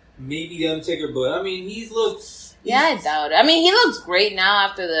missing? Maybe The Undertaker, but I mean, yeah, I doubt it. I mean, he looks great now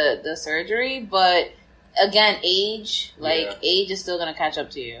after the surgery, but again, age is still gonna catch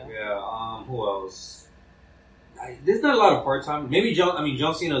up to you. Yeah. Who else? There's not a lot of part time. Maybe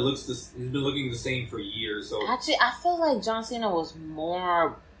John Cena he's been looking the same for years. So actually, I feel like John Cena was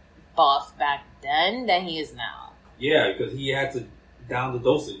more buff back then than he is now. Yeah, because he had to down the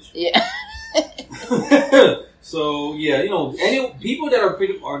dosage. Yeah. So yeah, you know, any people that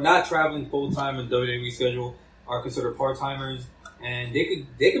are not traveling full time in WWE schedule are considered part timers, and they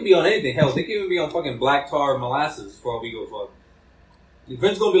could be on anything. Hell, they could even be on fucking black tar molasses for all we go fuck.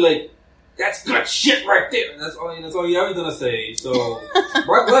 Vince gonna be like, "That's good shit right there." And that's all you ever gonna say. So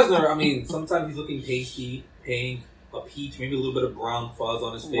Brock Lesnar, I mean, sometimes he's looking pasty, pink, a peach, maybe a little bit of brown fuzz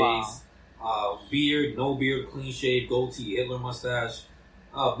on his face. Wow. Beard, no beard, clean shave, goatee, Hitler mustache.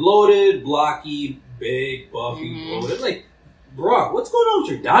 Bloated, blocky, big, buffy, bloated. Like, bro, what's going on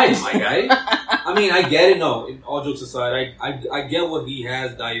with your diet, my guy? I mean, I get it. No, all jokes aside, I get what he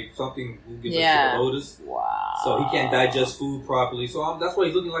has. Something who gives a shit lotus. Wow. So he can't digest food properly. So that's why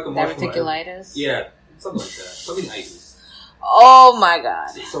he's looking like a mushroom. Diverticulitis? Yeah, something like that. Something ISIS. Oh my god.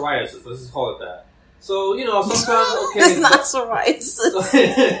 Psoriasis. Let's just call it that. So, you know, sometimes, okay. It's not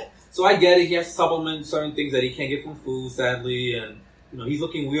psoriasis. So I get it. He has to supplement certain things that he can't get from food, sadly, and you know, he's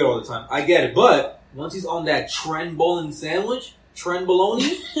looking weird all the time. I get it. But once he's on that trenbolone sandwich, trenbolone,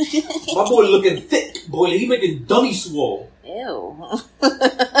 my boy looking thick. Boy, he making dummy swole. Ew.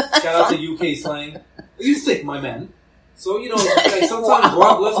 Shout out to UK slang. You sick, my man. So, you know, like sometimes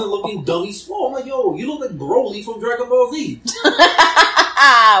Brock Lesnar looking dummy swole. I'm like, yo, you look like Broly from Dragon Ball Z.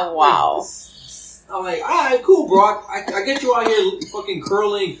 Wow. I'm like, alright, cool, Brock. I get you out here fucking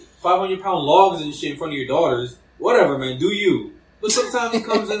curling 500-pound logs and shit in front of your daughters. Whatever, man. Do you. But sometimes he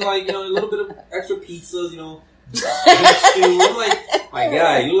comes in like, you know, a little bit of extra pizzas, you know, stew. I'm like, my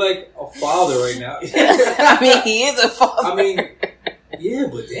guy, you like a father right now. I mean, he is a father. I mean, yeah,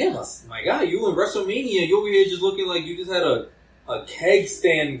 but damn, my guy, you in WrestleMania, you over here just looking like you just had a keg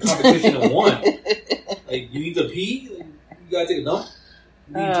stand competition and won. Like, you need to pee? Like, you gotta take a dump?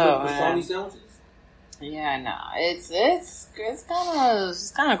 You need to salami sandwiches? Yeah, no, it's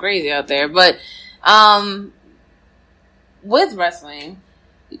kind of crazy out there, but with wrestling,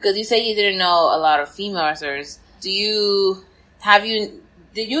 because you say you didn't know a lot of female wrestlers, did you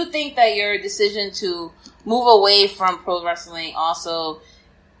think that your decision to move away from pro wrestling also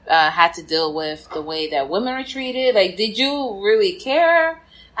had to deal with the way that women are treated? Like, did you really care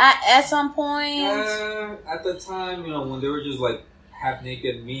at some point? At the time, when they were just like half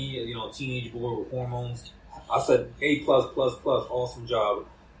naked, me, teenage boy with hormones, I said A+++, awesome job.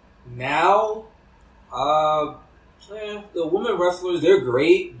 Now, the women wrestlers, they're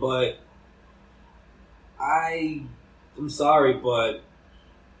great, but I'm sorry, but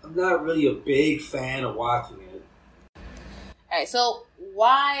I'm not really a big fan of watching it. Alright, so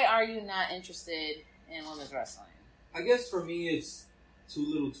why are you not interested in women's wrestling? I guess for me, it's too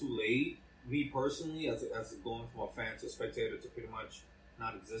little too late. Me personally, as going from a fan to a spectator to pretty much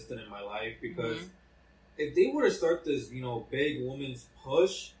non-existent in my life, because if they were to start this, big women's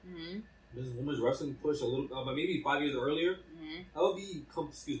push, this women's wrestling push a little, maybe 5 years earlier, I would be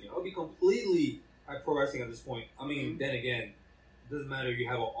completely at pro wrestling at this point. I mean, then again, it doesn't matter if you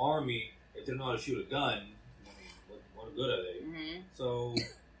have an army, if they don't know how to shoot a gun, what good are they? So,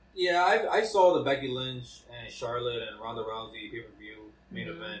 yeah, I saw the Becky Lynch and Charlotte and Ronda Rousey pay-per-view main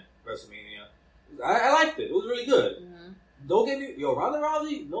event, WrestleMania. I liked it. It was really good. Don't get me, Ronda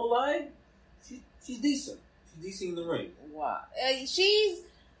Rousey, no lie, she's decent. She's decent in the ring. Wow. She's,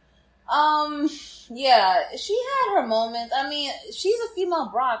 she had her moments. I mean, she's a female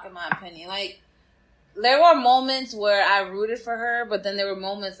Brock, in my opinion. Like, there were moments where I rooted for her, but then there were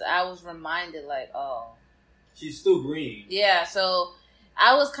moments I was reminded, like, oh. She's still green. Yeah, so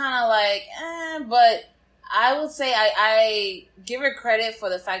I was kind of like, but I would say I give her credit for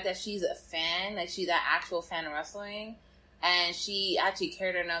the fact that she's a fan, like she's an actual fan of wrestling, and she actually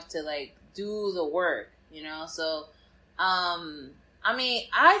cared enough to like do the work, So, I mean,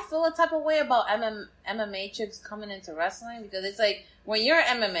 I feel a type of way about MMA chicks coming into wrestling because it's like when you're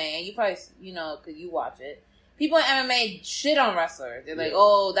MMA and you probably because you watch it. People in MMA shit on wrestlers. They're like,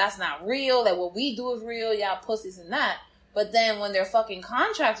 oh, that's not real. Like, what we do is real. Y'all pussies and that. But then when their fucking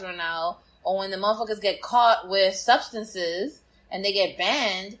contracts run out, or when the motherfuckers get caught with substances and they get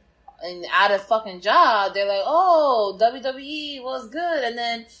banned and out of fucking job, they're like, oh, WWE was good. And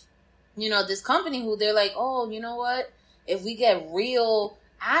then, this company who they're like, oh, you know what? If we get real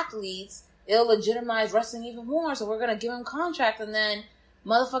athletes, it'll legitimize wrestling even more. So we're going to give them contracts. And then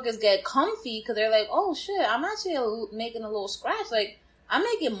motherfuckers get comfy because they're like, oh shit, I'm actually making a little scratch. Like, I'm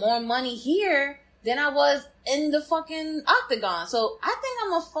making more money here than I was in the fucking octagon. So I think I'm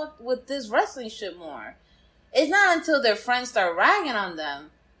gonna fuck with this wrestling shit more. It's not until their friends start ragging on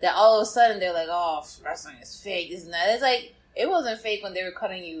them that all of a sudden they're like, oh, wrestling is fake, this and that. It's like, it wasn't fake when they were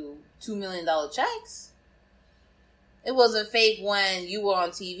cutting you $2 million checks. It wasn't fake when you were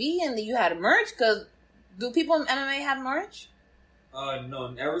on TV and you had merch, because do people in MMA have merch?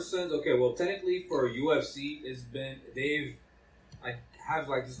 No, ever since, technically for UFC, they've have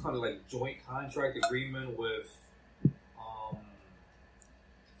like this kind of like joint contract agreement with,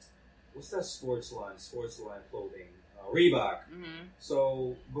 what's that sports line clothing? Reebok.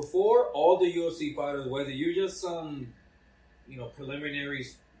 So before, all the UFC fighters, whether you're just some,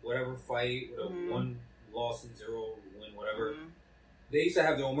 preliminaries, whatever fight, one loss and 0 win, whatever, they used to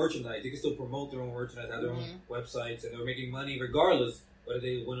have their own merchandise. They could still promote their own merchandise, have their own websites, and they were making money regardless whether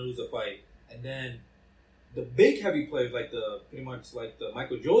they win or lose a fight. And then the big heavy players, pretty much like the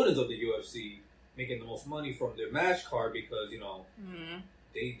Michael Jordans of the UFC, making the most money from their match card because,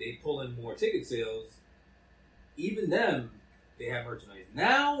 they pull in more ticket sales. Even them, they have merchandise.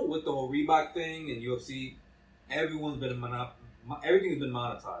 Now, with the whole Reebok thing and UFC, everything's been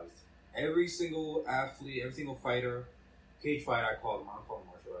monetized. Every single athlete, every single fighter, cage fight, I call them martial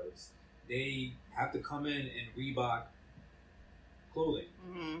artists, they have to come in Reebok clothing.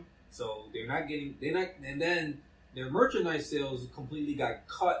 So and then their merchandise sales completely got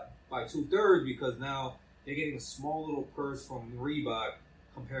cut by 2/3 because now they're getting a small little purse from Reebok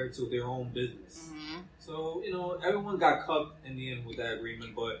compared to their own business. So, everyone got cut in the end with that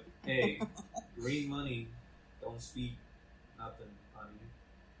agreement, but hey, green money don't speak nothing, honey.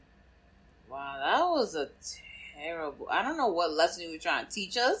 Wow, that was a terrible, I don't know what lesson you were trying to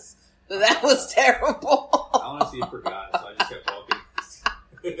teach us, but that was terrible. I honestly forgot, so I just kept talking.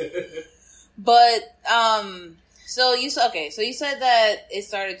 But, so you said that it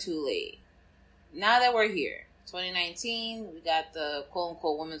started too late. Now that we're here, 2019, we got the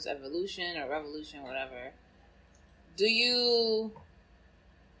quote-unquote women's evolution or revolution, whatever. Do you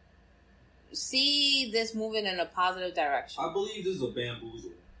see this moving in a positive direction? I believe this is a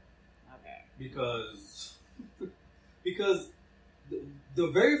bamboozle. Okay. Because the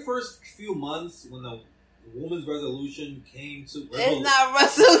very first few months when the women's resolution came to... It's not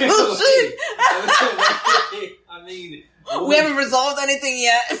resolution! I mean... We haven't resolved anything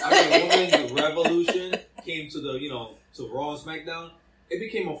yet. Women's revolution came to the, to Raw and SmackDown. it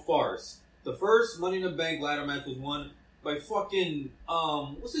became a farce. The first Money in the Bank ladder match was won by fucking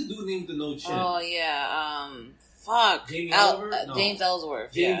what's his dude name with the no chin? Oh yeah, fuck. James Ellsworth? No. James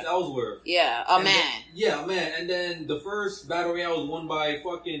Ellsworth. James Ellsworth. Yeah, a man. Then, a man. And then the first Battle Royale was won by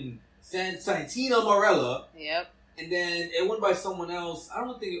fucking Santina Marella. Yep. And then it won by someone else. I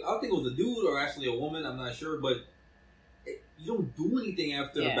don't think it was a dude or actually a woman. I'm not sure, but you don't do anything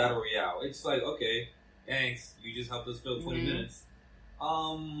after the Battle Royale. It's like, okay, thanks. You just helped us fill 20 minutes.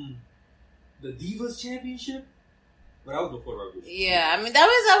 The Divas Championship. But that was before the Revolution. Yeah, I mean that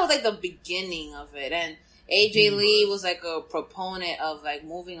was like the beginning of it, and AJ Lee was like a proponent of like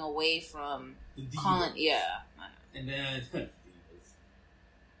moving away from calling. Yeah. And then Divas.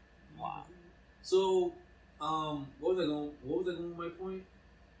 Wow. So, what was I going with my point?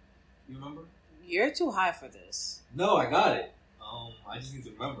 You remember? You're too high for this. No, I got it. I just need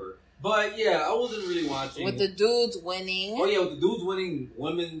to remember. But yeah, I wasn't really watching. With the dudes winning. Oh yeah, with the dudes winning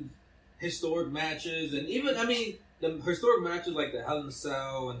women's historic matches, and even the historic matches like the Hell in a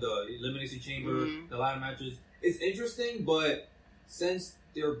Cell and the Elimination Chamber, the ladder matches. It's interesting, but since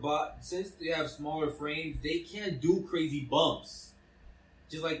they have smaller frames, they can't do crazy bumps.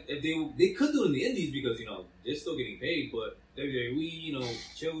 Just like if they could do it in the indies because they're still getting paid, but WWE,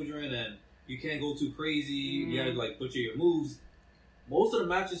 children, and you can't go too crazy. You gotta like butcher your moves. Most of the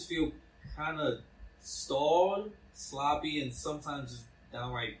matches feel kind of stalled, sloppy, and sometimes just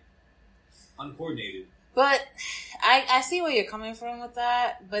downright uncoordinated. But I see where you're coming from with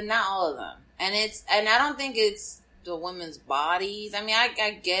that, but not all of them. And I don't think it's the women's bodies. I mean, I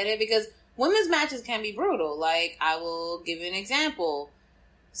get it because women's matches can be brutal. Like, I will give you an example.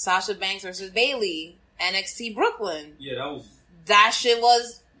 Sasha Banks versus Bayley, NXT Brooklyn. Yeah, that shit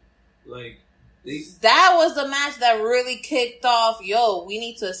was like that was the match that really kicked off. Yo, we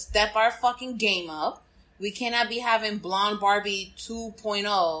need to step our fucking game up. We cannot be having Blonde Barbie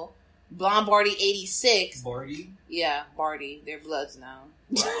 2.0, Blonde Barbie 86. Barty? Yeah, Barty. They're bloods now.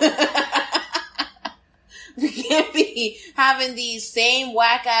 We can't be having these same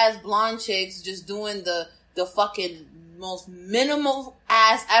whack ass blonde chicks just doing the fucking most minimal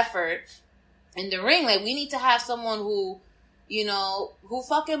ass effort in the ring. Like, we need to have someone who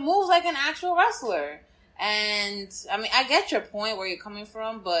fucking moves like an actual wrestler. And I mean, I get your point where you're coming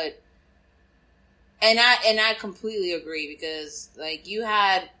from, but and I completely agree because like you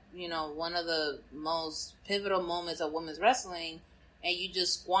had, one of the most pivotal moments of women's wrestling and you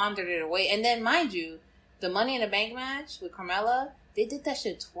just squandered it away. And then mind you, the Money in the Bank match with Carmella, they did that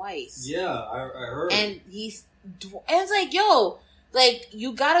shit twice. Yeah, I heard. And it's like, yo, like,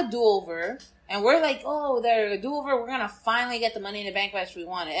 you got a do-over, and we're like, oh, they're a do-over, we're gonna finally get the Money in the Bank match we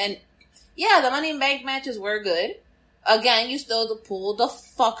wanted. And, yeah, the Money in the Bank matches were good. Again, you still pull the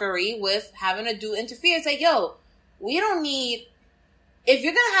fuckery with having a dude interfere. It's like, yo, we don't need... If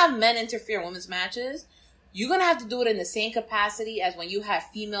you're gonna have men interfere in women's matches, you're gonna have to do it in the same capacity as when you have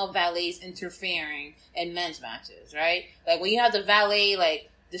female valets interfering in men's matches, right? Like, when you have the valet, like,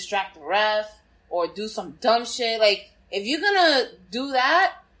 distract the ref, or do some dumb shit. Like, if you're gonna do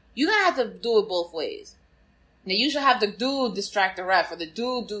that, you're gonna have to do it both ways. Now, you should have the dude distract the ref, or the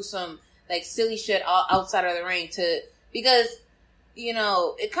dude do some, like, silly shit outside of the ring because,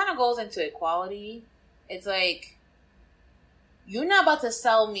 it kind of goes into equality. It's like, you're not about to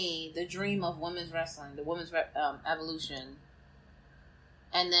sell me the dream of women's wrestling, the women's evolution,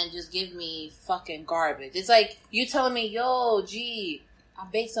 and then just give me fucking garbage. It's like, you telling me, yo, gee, I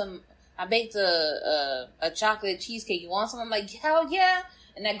baked a chocolate cheesecake. You want some? I'm like, hell yeah.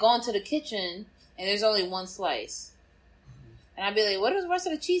 And I go into the kitchen and there's only one slice. And I'd be like, what is the rest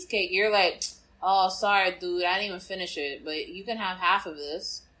of the cheesecake? You're like, oh, sorry, dude. I didn't even finish it, but you can have half of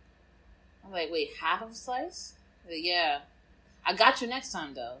this. I'm like, wait, half of a slice? Like, yeah. I got you next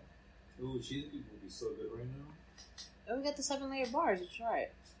time, though. Ooh, cheesecake would be so good right now. Oh, we got the 7-layer bars. You try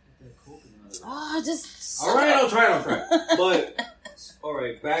it. Oh, just... All right, I'll try it. But, all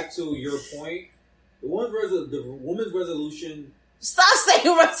right, back to your point. The women's resolution... Stop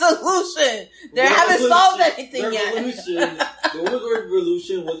saying resolution! They haven't solved anything yet. The women's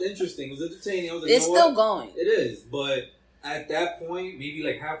revolution was interesting. It was entertaining. I was like, it's still going. It is, but at that point, maybe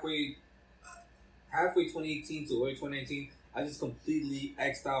like halfway 2018 to early 2019, I just completely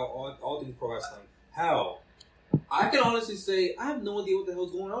X'd out all things pro wrestling. How? I can honestly say I have no idea what the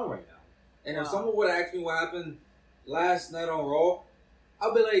hell's going on right now. And if someone would ask me what happened last night on Raw,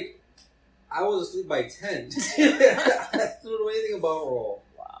 I'll be like, I was asleep by 10. I don't know anything about Raw.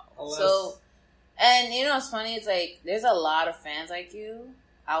 Wow. So, and it's funny, it's like, there's a lot of fans like you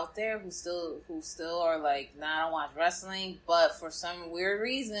out there who still are like, nah, I don't watch wrestling, but for some weird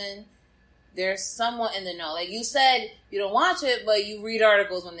reason, They're somewhat in the know. Like you said, you don't watch it, but you read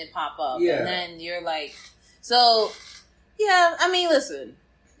articles when they pop up. Yeah. And then you're like... So, yeah, I mean, listen.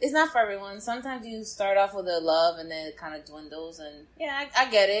 It's not for everyone. Sometimes you start off with a love and then it kind of dwindles. And, yeah, I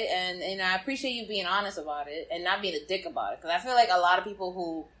get it. And I appreciate you being honest about it and not being a dick about it. Because I feel like a lot of people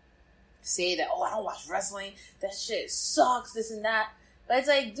who say that, I don't watch wrestling. That shit sucks, this and that. But it's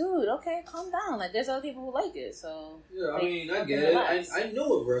like, dude, okay, calm down. Like, there's other people who like it, so... Yeah, I mean, I get it. I know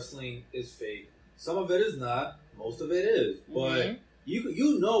what wrestling is fake. Some of it is not. Most of it is. But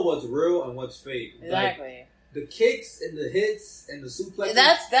you know what's real and what's fake. Exactly. Like, the kicks and the hits and the suplexes...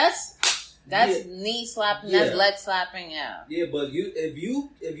 That's knee slapping, that's leg slapping, yeah. Yeah, but if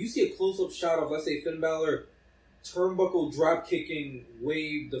you see a close-up shot of, let's say, Finn Balor turnbuckle drop kicking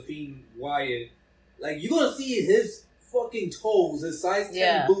Wade the Fiend Wyatt, like, you're going to see his... fucking toes, his size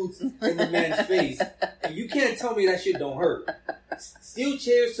 10 boots in the man's face. And you can't tell me that shit don't hurt. Steel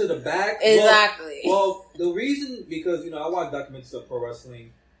chairs to the back. Exactly. Well, the reason, because, I watch documentaries of pro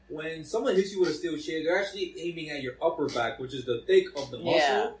wrestling. When someone hits you with a steel chair, they're actually aiming at your upper back, which is the thick of the muscle.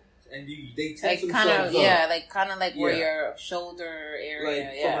 Yeah. And they tense themselves up. Yeah, kind of like where your shoulder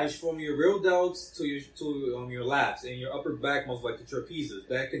area, like from your real delts to your lats and your upper back, most like the trapezes.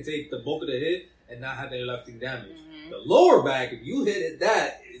 That can take the bulk of the hit and not have any lasting damage. The lower back, if you hit it,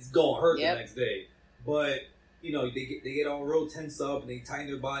 it's gonna hurt the next day. But they get all real tense up and they tighten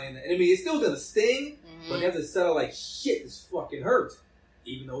their body. And I mean, it's still gonna sting, but they have to settle like shit. This fucking hurts,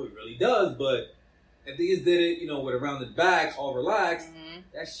 even though it really does. But if they just did it, with a rounded back, all relaxed,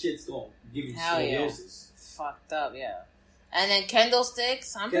 that shit's gonna give you scoliosis. Fucked up, yeah. And then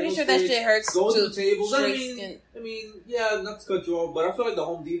candlesticks. I'm pretty sure that shit hurts. Go to the tables. I mean, yeah, not to cut you off, but I feel like the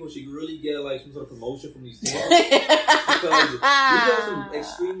Home Depot should really get like some sort of promotion from these tables because these are some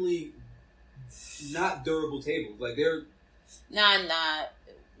extremely not durable tables. Like they're not.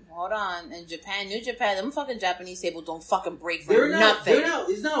 Hold on. In Japan, New Japan, them fucking Japanese tables don't fucking break for nothing.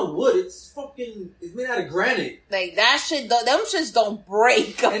 It's not wood. It's made out of granite. Like that shit. Them shits don't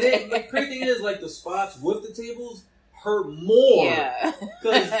break. And then the crazy thing is, like the spots with the tables hurt more. Yeah.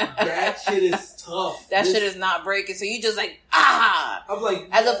 Because that shit is tough. That shit is not breaking. So you just like, I'm like...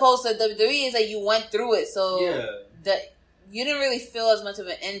 As opposed to WWE is like you went through it. So you didn't really feel as much of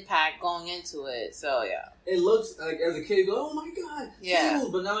an impact going into it. So yeah. It looks like as a kid you go, oh my god. Yeah.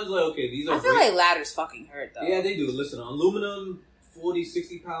 Tables. But now it's like, okay, these are... I feel like ladders fucking hurt though. Yeah, they do. Listen, aluminum... 40,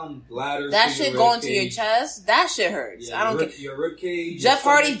 60 pound ladders. That shit going to your chest, that shit hurts. Yeah, I don't care. Your rib cage. Jeff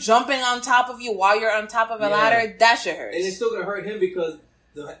Hardy jumping on top of you while you're on top of a ladder, that shit hurts. And it's still going to hurt him because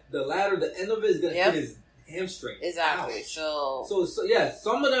the ladder, the end of it is going to hit his hamstring. Exactly. Ouch. So, yeah,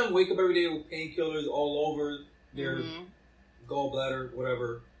 some of them wake up every day with painkillers all over their gallbladder,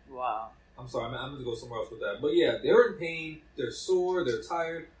 whatever. Wow. I'm sorry, I'm going to go somewhere else with that. But yeah, they're in pain, they're sore, they're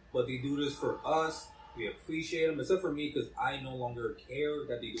tired, but they do this for us. We appreciate them, except for me, because I no longer care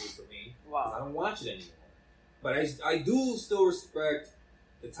that they do it for me. Wow. I don't watch it anymore. But I do still respect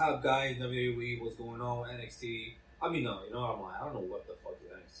the top guys in WWE, what's going on with NXT. I mean, no, I'm like, I don't know what the fuck is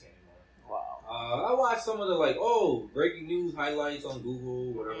NXT anymore. Wow. I watch some of the, breaking news highlights on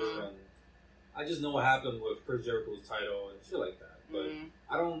Google, whatever, and I just know what happened with Chris Jericho's title and shit like that. But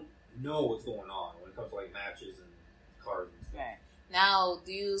I don't know what's going on when it comes to, matches and cards and stuff. Okay. Now,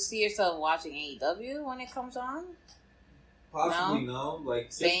 do you see yourself watching AEW when it comes on? Possibly no.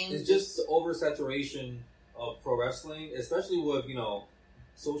 It's just the oversaturation of pro wrestling, especially with,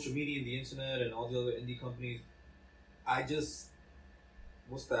 social media and the internet and all the other indie companies. I just...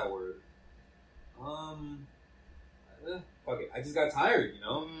 What's that word? Fuck it. I just got tired,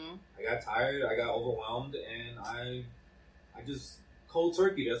 I got tired, I got overwhelmed, and I just cold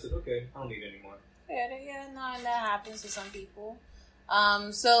turkey. I said, okay, I don't need it anymore. Yeah, no, and that happens to some people.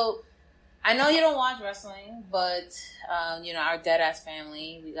 So I know you don't watch wrestling, but our deadass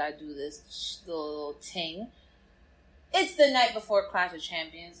family, we gotta do this little ting. It's the night before Clash of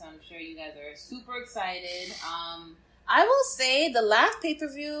Champions. I'm sure you guys are super excited. I will say the last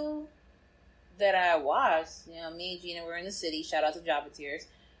pay-per-view that I watched, me and Gina were in the city. Shout out to Jabba Tears.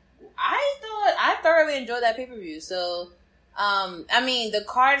 I thoroughly enjoyed that pay-per-view. So. The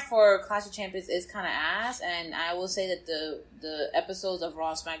card for Clash of Champions is kind of ass, and I will say that the episodes of Raw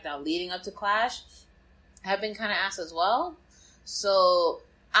and SmackDown leading up to Clash have been kind of ass as well. So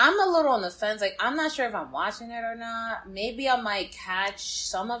I'm a little on the fence. I'm not sure if I'm watching it or not. Maybe I might catch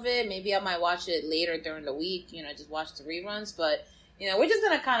some of it. Maybe I might watch it later during the week. Just watch the reruns. But we're just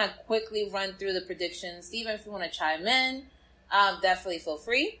gonna kind of quickly run through the predictions. Steven, if you want to chime in, definitely feel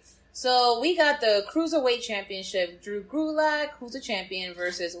free. So we got the Cruiserweight Championship, Drew Gulak, who's the champion,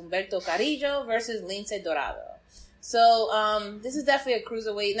 versus Humberto Carrillo versus Lince Dorado. So this is definitely a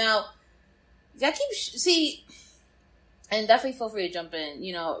Cruiserweight. Now, I see, and definitely feel free to jump in.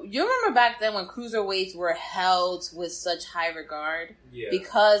 You know, you remember back then when cruiserweights were held with such high regard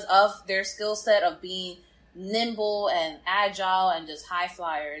because of their skill set of being nimble and agile and just high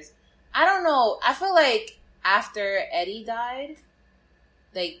flyers. I don't know. I feel like after Eddie died,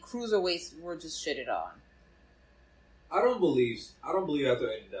 like cruiserweights were just shitted on. I don't believe after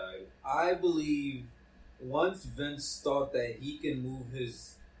Eddie died. I believe once Vince thought that he can move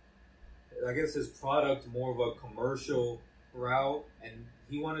his product more of a commercial route, and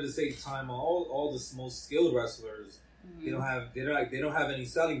he wanted to save time on all the most skilled wrestlers. Mm-hmm. They don't have any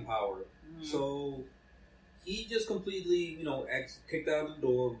selling power. Mm-hmm. So he just completely, kicked out the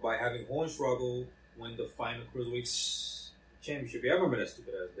door by having Hornswoggle win the final Cruiserweight Championship. Yeah, I remember that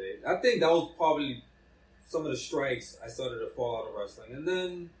stupid ass day. I think that was probably some of the strikes I started to fall out of wrestling. And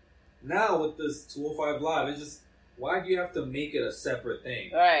then now with this 205 Live, it's just, why do you have to make it a separate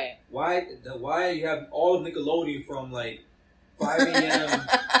thing? Right. Why you have all of Nickelodeon from like 5 a.m.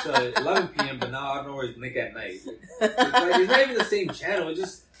 to 11 p.m. but now I don't know where it's Nick at Night. It's not even the same channel.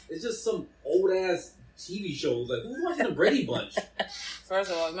 It's just some old ass TV shows. Like, who's watching the Brady Bunch? First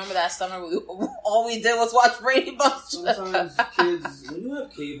of all, remember that summer all we did was watch Brady Bunch? Sometimes kids, when you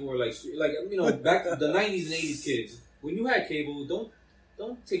have cable or back to the 90s and 80s kids, when you had cable, don't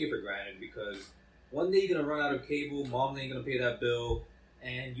take it for granted, because one day you're going to run out of cable, mom ain't going to pay that bill,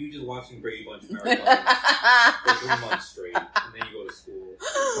 and you just watching Brady Bunch marathons for 3 months straight, and then you go to school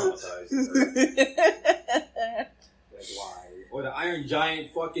traumatized. Like, why? Or the Iron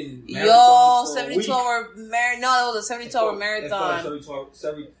Giant fucking marathon. Yo, 72-hour marathon. No, it was a 72-hour marathon.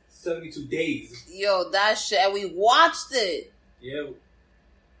 72 days. Yo, that shit. And we watched it. Yeah.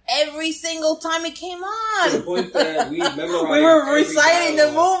 Every single time it came on. To the point that we memorized. We were reciting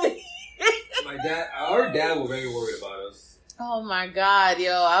the movie. Our dad was very worried about us. Oh my god,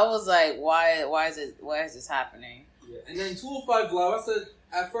 yo. I was like, why is this happening? Yeah. And then 205 Live, I said,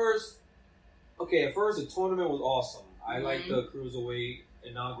 at first the tournament was awesome. I liked the Cruiserweight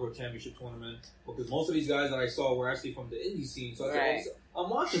inaugural championship tournament because most of these guys that I saw were actually from the indie scene. So I said,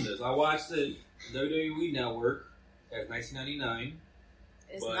 I'm watching this. I watched it on WWE Network at $19.99.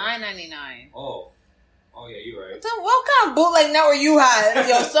 It's $9.99. Oh yeah, you're right. What kind of bootleg network you had?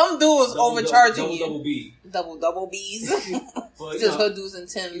 Yo, some dude was overcharging you. Double B. Double B's. But, just Hoodoos and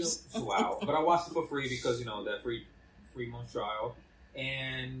Tims. Wow. But I watched it for free because, that free month trial.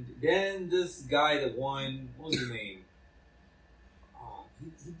 And then this guy that won, what was his name?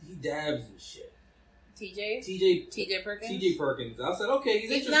 He dabs and shit. TJ Perkins? TJ Perkins. I said, okay,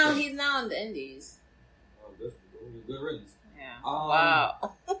 he's interesting. He's now in the indies. Oh, good riddance. Yeah. Wow.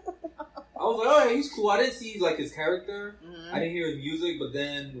 I was like, oh, yeah, he's cool. I didn't see, his character. Mm-hmm. I didn't hear his music, but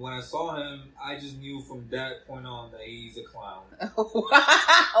then when I saw him, I just knew from that point on that he's a clown.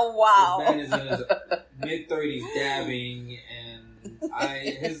 Wow. This man is in his mid-30s dabbing,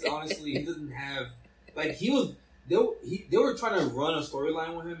 and honestly, he doesn't have, they were trying to run a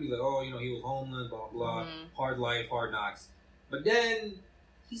storyline with him. He's like, oh, he was homeless, blah, blah, hard life, hard knocks. But then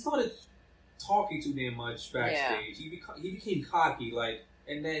he started talking too damn much backstage. Yeah. He became cocky,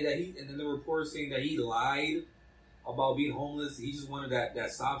 and then the reports saying that he lied about being homeless. He just wanted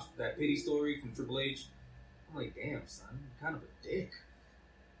that pity story from Triple H. I'm like, damn, son, you're kind of a dick.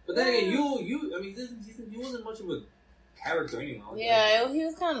 But then again, you wasn't much of a character anyway. Yeah, he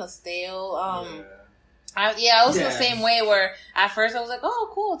was kind of stale. I was the same way where at first I was like, oh,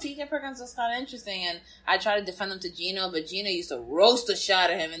 cool, TJ Perkins was kind of interesting, and I tried to defend him to Gino, but Gino used to roast a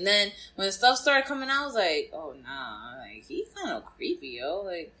shot at him, and then when the stuff started coming out, I was like, oh, nah, he's kind of creepy, yo,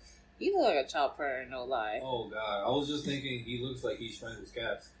 he looks like a child predator, no lie. Oh, God, I was just thinking he looks like he's friends with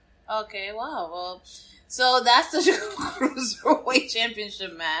cats. Okay, wow, well, so that's the Cruiserweight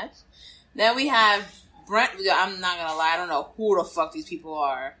Championship match. Then we have Brent, I'm not gonna lie, I don't know who the fuck these people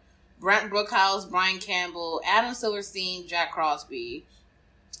are. Brent Brookhouse, Brian Campbell, Adam Silverstein, Jack Crosby.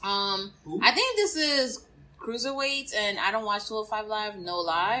 I think this is Cruiserweights, and I don't watch 205 Live, no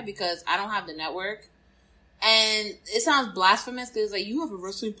lie, because I don't have the network. And it sounds blasphemous because you have a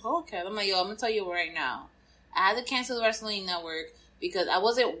wrestling podcast. I'm like, yo, I'm going to tell you right now. I had to cancel the wrestling network because I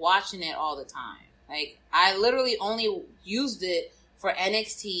wasn't watching it all the time. I literally only used it for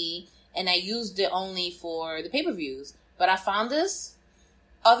NXT, and I used it only for the pay-per-views. But I found this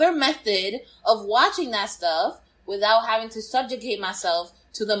other method of watching that stuff without having to subjugate myself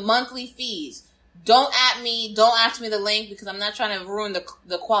to the monthly fees. Don't ask me the link because I'm not trying to ruin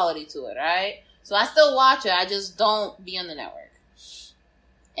the quality to it, right? So I still watch it, I just don't be on the network.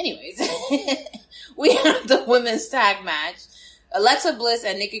 Anyways, we have the women's tag match. Alexa Bliss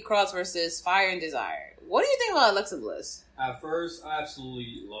and Nikki Cross versus Fire and Desire. What do you think about Alexa Bliss? At first, I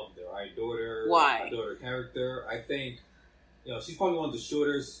absolutely loved her. I adored her. Why? I adored her character. I think, she's probably one of the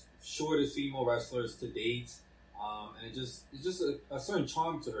shortest female wrestlers to date. And it's just a certain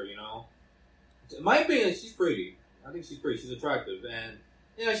charm to her, In my opinion, she's pretty. I think she's pretty. She's attractive. And,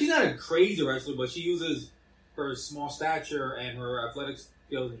 she's not a crazy wrestler, but she uses her small stature and her athletic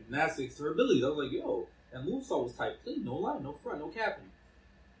skills and gymnastics to her abilities. I was like, yo, that movesaw was tight. No lie, no front, no capping.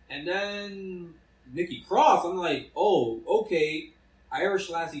 And then Nikki Cross, I'm like, oh, okay, Irish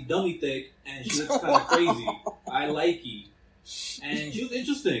lassie dummy thick, and she looks kind of crazy. I like you. And she was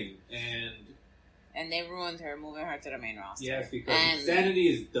interesting. And they ruined her, moving her to the main roster. Yes, because Insanity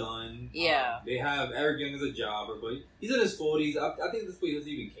is done. Yeah. They have Eric Young as a jobber, but he's in his 40s. I think this way he doesn't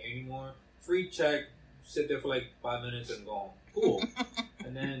even care anymore. Free check, sit there for like 5 minutes and go home. Cool.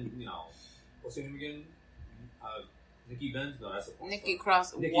 And then, what's her name again? Nikki Benz? No, that's a point. Nikki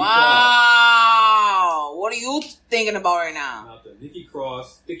Cross. Nikki wow. Cross. What are you thinking about right now? Nothing. Dickie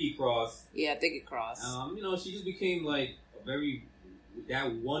Cross. Yeah, Dickie Cross. She just became like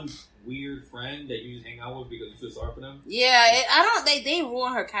that one weird friend that you just hang out with because you feel sorry for them. Yeah, they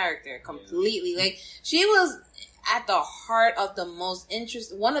ruined her character completely. Yeah. Like, she was at the heart of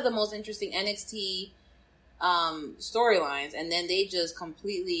one of the most interesting NXT storylines, and then they just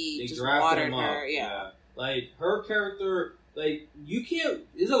completely watered her. Yeah. Like, her character, like, you can't,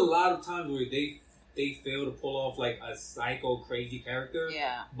 there's a lot of times where they fail to pull off, like, a psycho crazy character.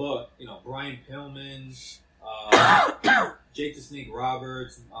 Yeah. But, Brian Pillman, Jake the Snake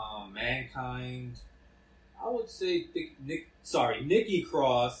Roberts, Mankind, I would say Nikki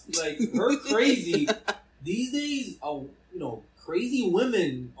Cross, like, her crazy, these days, crazy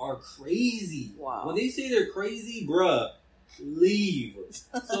women are crazy. Wow. When they say they're crazy, bruh, leave.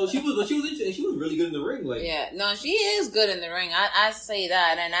 So she was interesting, and she was really good in the ring. Like, yeah, no, she is good in the ring. I say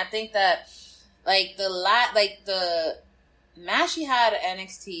that, and I think that like the match she had at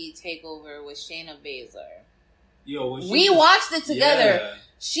NXT Takeover with Shayna Baszler. We watched it together. Yeah.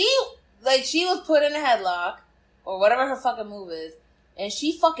 She was put in a headlock or whatever her fucking move is, and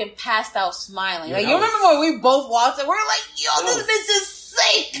she fucking passed out smiling. Yeah, like, you remember when we both watched it? We're like, yo, this bitch is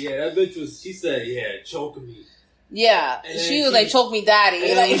sick. Yeah, that bitch was. She said, "Yeah, choke me." Yeah, she was like, "Choke me, daddy."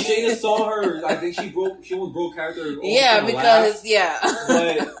 And like, when Shayna saw her, I think she almost broke character. Yeah, because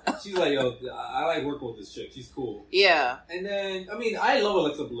but she's like, "Yo, I like working with this chick. She's cool." Yeah. And then, I love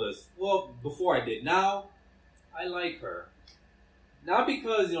Alexa Bliss. Well, before I did. Now, I like her. Not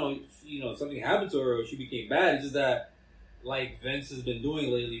because something happened to her or she became bad. It's just that, like Vince has been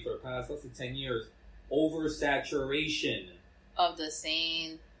doing lately for the past less than 10 years, oversaturation of the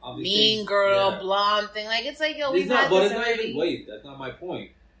same. Mean girl, blonde thing. Like, it's like, yo, we've had this already. Wait, that's not my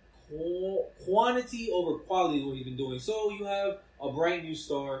point. Quantity over quality is what he's been doing. So you have a bright new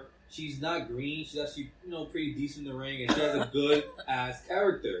star. She's not green. She's actually, pretty decent in the ring. And she has a good-ass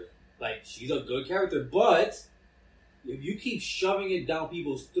character. Like, she's a good character. But if you keep shoving it down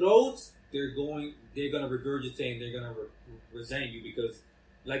people's throats, they're going to regurgitate and they're going to resent you. Because,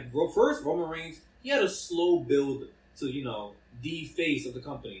 like, first, Roman Reigns, he had a slow build to, the face of the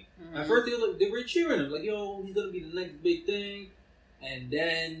company. Mm-hmm. At first, they were cheering him, like, yo, he's gonna be the next big thing. And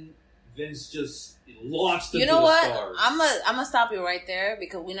then Vince just launched him to the stars. I'm gonna stop you right there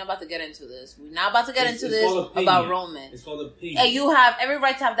because we're not about to get into this. We're not about to get into this about Roman. It's called opinion. And you have every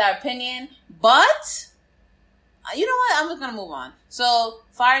right to have that opinion, but you know what? I'm just gonna move on. So,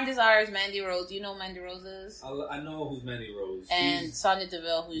 Fire and Desire is Mandy Rose. You know who Mandy Rose is? I know who's Mandy Rose. And Sonya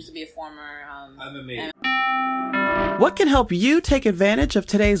Deville, who used to be a former MMA. What can help you take advantage of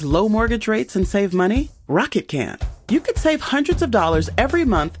today's low mortgage rates and save money? Rocket can. You could save hundreds of dollars every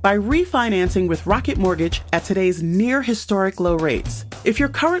month by refinancing with Rocket Mortgage at today's near historic low rates. If your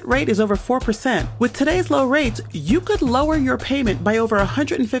current rate is over 4%, with today's low rates, you could lower your payment by over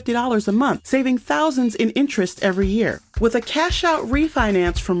 $150 a month, saving thousands in interest every year. With a cash-out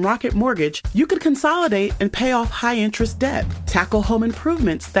refinance from Rocket Mortgage, you could consolidate and pay off high-interest debt, tackle home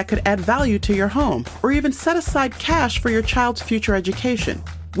improvements that could add value to your home, or even set aside cash for your child's future education.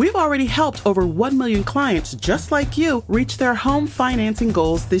 We've already helped over 1 million clients just like you reach their home financing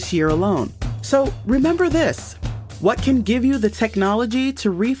goals this year alone. So remember this. What can give you the technology to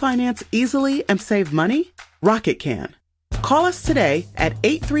refinance easily and save money? Rocket can. Call us today at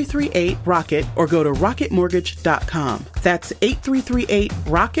 8338-ROCKET or go to rocketmortgage.com. That's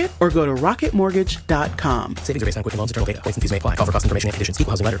 8338-ROCKET or go to rocketmortgage.com. Savings are based on quick loans, internal data. Points and fees may apply. Call for cost information and conditions.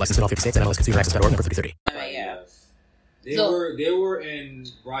 Equal housing letter. Licensed in all 50 states and NMLS-Consumer number 3030. They were in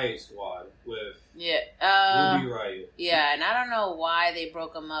Riot Squad with Ruby Riot. Yeah, and I don't know why they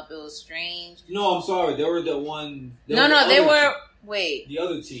broke them up. It was strange. No, I'm sorry. They were the one. They were. Wait. The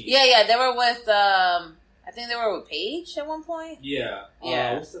other team. Yeah, they were with. I I think they were with Paige at one point. Yeah.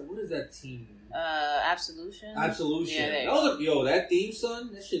 Yeah. What is that team? Absolution. Absolution. Yeah, that was that theme song,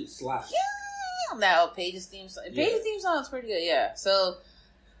 that shit slaps. Yeah. That Paige's theme song. Paige's theme song is pretty good, yeah. So,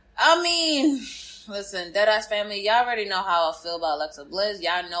 I mean, listen, Deadass family, y'all already know how I feel about Alexa Bliss.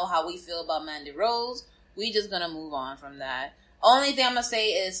 Y'all know how we feel about Mandy Rose. We just gonna move on from that. Only thing I'm gonna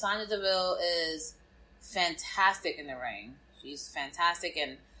say is Sonya Deville is fantastic in the ring. She's fantastic,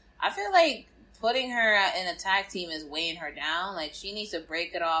 and I feel like putting her in a tag team is weighing her down. Like, she needs to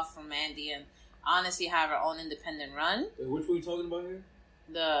break it off from Mandy and honestly have her own independent run. Wait, which one are you talking about here?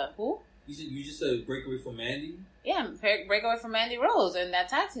 The who? You just said break away from Mandy? Yeah, break away from Mandy Rose and that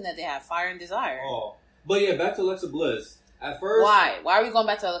tag team that they have, Fire and Desire. Oh, but yeah, back to Alexa Bliss. At first, why are we going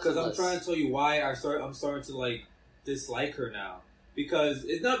back to Alexa Bliss? Because I'm trying to tell you why I'm starting to like dislike her now. Because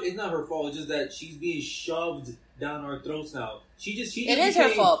it's not her fault. It's just that she's being shoved down our throats now. She just it is her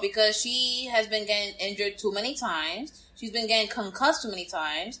fault because she has been getting injured too many times. She's been getting concussed too many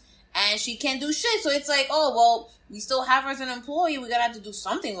times, and she can't do shit. So it's like, oh well, we still have her as an employee. We gotta have to do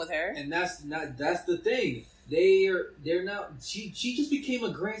something with her. And that's the thing. They're now. She just became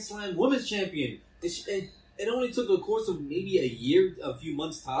a Grand Slam Women's Champion. It only took a course of maybe a year, a few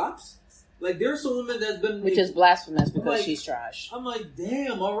months tops. Like, there's some women that's been... Which is blasphemous because she's trash. I'm like,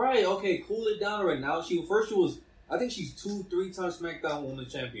 damn, all right, okay, cool it down right now. She was... I think she's 2-3 times SmackDown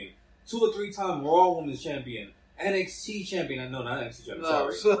Women's Champion. 2 or 3 times Raw Women's Champion. NXT Champion. No, not NXT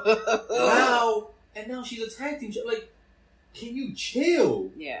Champion, sorry. now she's a tag team champion. Like, can you chill?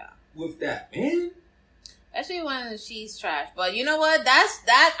 Yeah. With that, man? Especially when she's trash. But you know what?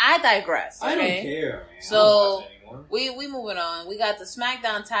 I digress. Okay? I don't care, man. So... We moving on. We got the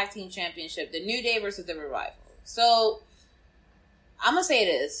SmackDown Tag Team Championship, the New Day versus the Revival. So, I'm going to say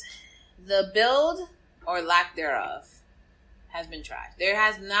this. The build, or lack thereof, has been trash. There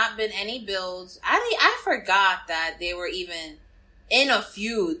has not been any builds. I forgot that they were even in a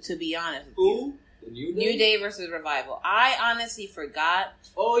feud, to be honest with you. The New Day? New Day versus Revival. I honestly forgot.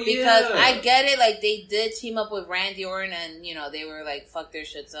 Oh, yeah. Because I get it, like, they did team up with Randy Orton and, you know, they were like, fuck their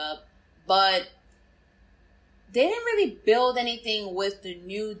shits up. But... they didn't really build anything with the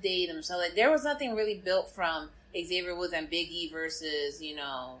New Day themselves. Like, there was nothing really built from Xavier Woods and Big E versus, you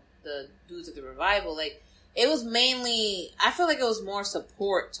know, the dudes of the Revival. Like, it was mainly... I feel like it was more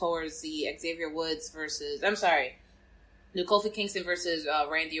support towards the Xavier Woods versus... I'm sorry. The Kofi Kingston versus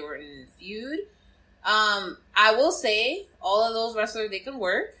Randy Orton feud. I will say, all of those wrestlers, they can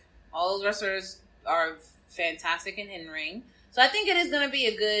work. All those wrestlers are fantastic in ring. So I think it is going to be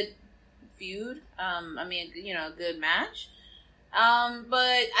a good... feud. A good match.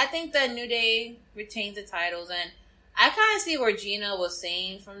 But I think that New Day retains the titles, and I kind of see where Gina was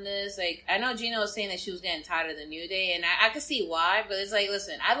saying from this. Like, I know Gina was saying that she was getting tired of the New Day, and I can see why, but it's like,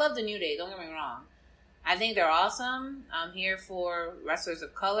 listen, I love the New Day, don't get me wrong. I think they're awesome. I'm here for wrestlers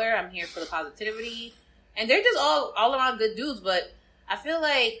of color. I'm here for the positivity. And they're just all around good dudes, but I feel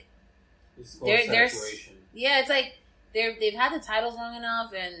like there's yeah, it's like they've had the titles long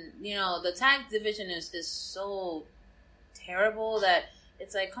enough, and you know the tag division is so terrible that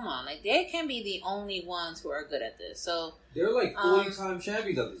it's like, come on, like they can't be the only ones who are good at this. So they're like 40-time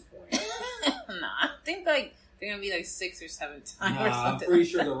champions at this point. No, I think like they're gonna be like 6 or 7 times. Nah, or something. I'm pretty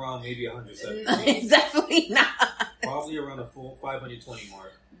sure they're around maybe 170. It's definitely not. Probably around the full 520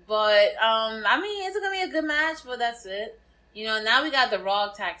 mark. But it's gonna be a good match. But that's it. You know, now we got the Raw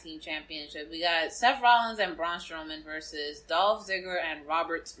Tag Team Championship. We got Seth Rollins and Braun Strowman versus Dolph Ziggler and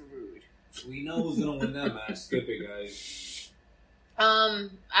Robert Roode. We know who's gonna win that match. Skip it, guys.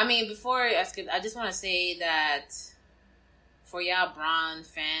 Before I skip, I just want to say that for y'all Braun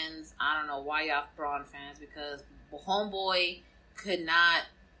fans, I don't know why y'all Braun fans, because Homeboy could not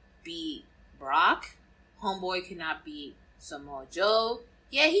beat Brock. Homeboy could not beat Samoa Joe.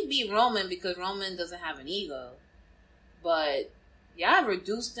 Yeah, he beat Roman because Roman doesn't have an ego. But y'all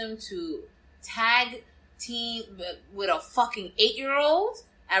reduced him to tag team with a fucking 8-year-old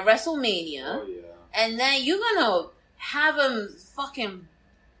at WrestleMania. Oh, yeah. And then you're gonna have him fucking...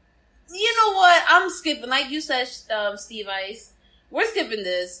 You know what? I'm skipping. Like you said, Steve Ice. We're skipping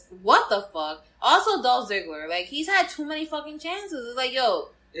this. What the fuck? Also, Dolph Ziggler. Like, he's had too many fucking chances. It's like, yo...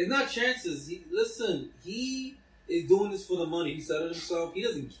 It's not chances. He is doing this for the money. He said it himself. He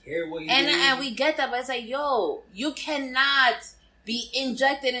doesn't care what he's doing. And we get that, but it's like, yo, you cannot be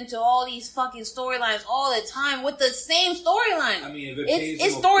injected into all these fucking storylines all the time with the same storyline. I mean, if it pays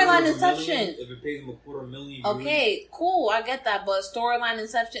it's him storyline inception. If it pays him $250,000, okay, cool, I get that, but storyline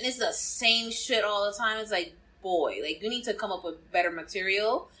inception is the same shit all the time. It's like, boy, like you need to come up with better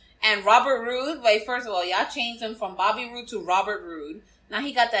material. And Robert Roode, like first of all, y'all changed him from Bobby Roode to Robert Roode. Now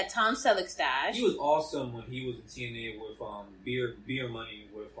he got that Tom Selleck stash. He was awesome when he was in TNA with Beer Money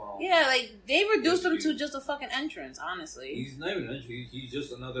with yeah, like they reduced him to just a fucking entrance. Honestly, he's not even an entrance. He's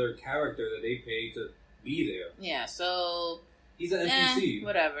just another character that they paid to be there. Yeah, so he's an NPC.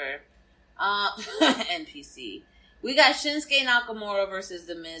 Whatever. NPC. We got Shinsuke Nakamura versus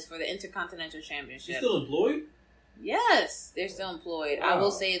The Miz for the Intercontinental Championship. He's still employed? Yes, they're still employed. Wow. I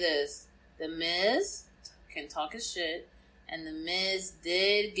will say this: The Miz can talk his shit. And The Miz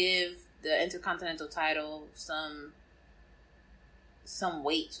did give the Intercontinental title some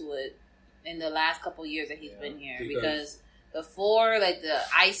weight to it in the last couple years that he's been here. Because before, like, the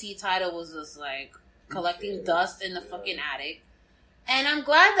IC title was just, like, collecting dust in the fucking attic. And I'm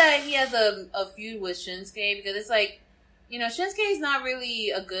glad that he has a feud with Shinsuke because it's like, you know, Shinsuke is not really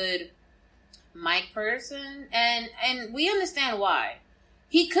a good mic person. And we understand why.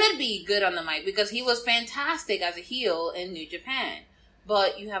 He could be good on the mic because he was fantastic as a heel in New Japan.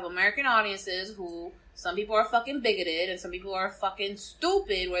 But you have American audiences who, some people are fucking bigoted and some people are fucking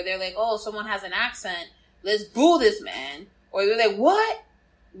stupid where they're like, oh, someone has an accent, let's boo this man. Or they're like, what?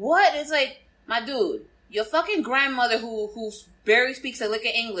 What? It's like, my dude, your fucking grandmother who barely speaks a lick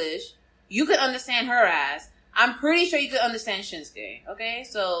of English, you could understand her ass. I'm pretty sure you could understand Shinsuke, okay?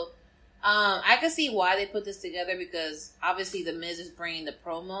 So, I can see why they put this together because obviously The Miz is bringing the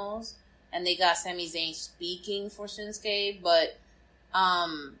promos and they got Sami Zayn speaking for Shinsuke, but I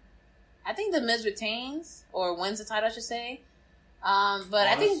think The Miz retains or wins the title, I should say. But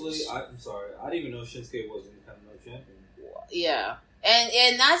honestly, I'm sorry, I didn't even know Shinsuke was Intercontinental champion. Yeah,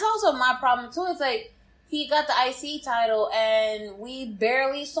 and that's also my problem too. It's like he got the IC title and we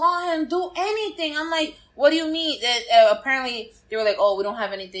barely saw him do anything. I'm like, what do you mean? That apparently they were like, oh, we don't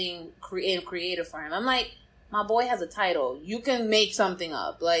have anything creative for him. I'm like, my boy has a title. You can make something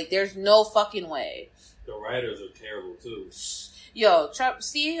up. Like, there's no fucking way. The writers are terrible too. Yo, Trevor.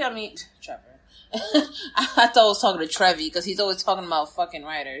 I thought I was talking to Trevi because he's always talking about fucking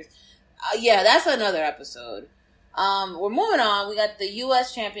writers. Yeah, that's another episode. We're moving on. We got the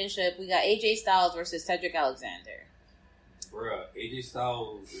U.S. Championship. We got AJ Styles versus Cedric Alexander. Bruh, AJ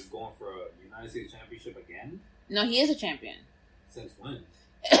Styles is going for a United States Championship again? No, he is a champion. Since when?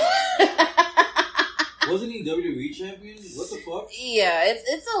 Wasn't he WWE champion? What the fuck? Yeah,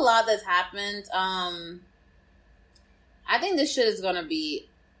 it's a lot that's happened. I think this shit is gonna be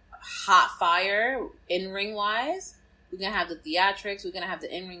hot fire in-ring wise. We're gonna have the theatrics. We're gonna have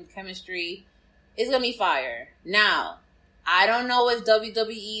the in-ring chemistry. It's gonna be fire. Now, I don't know if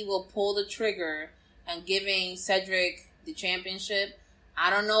WWE will pull the trigger and giving Cedric the championship. I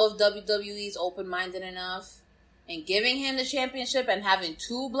don't know if WWE is open-minded enough in giving him the championship and having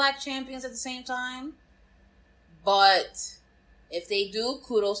two black champions at the same time. But if they do,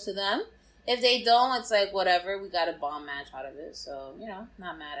 kudos to them. If they don't, it's like, whatever. We got a bomb match out of it. So, you know,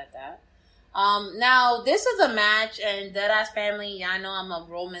 not mad at that. Now, this is a match, and Deadass family, y'all know I'm a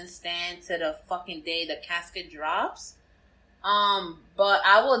Roman stan to the fucking day the casket drops. But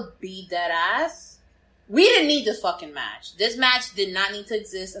I would be Deadass. We didn't need this fucking match. This match did not need to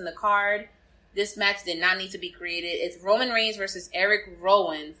exist in the card. This match did not need to be created. It's Roman Reigns versus Eric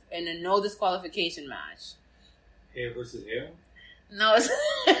Rowan in a no disqualification match. Hair versus hair? No,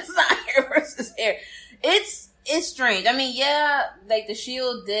 it's not hair versus hair. It's strange. I mean, yeah, like the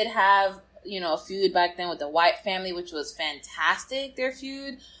Shield did have, you know, a feud back then with the White family, which was fantastic, their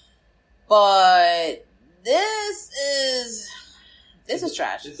feud. But this is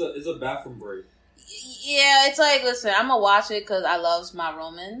trash. It's a bathroom break. Yeah, it's like, listen, I'm gonna watch it because I love my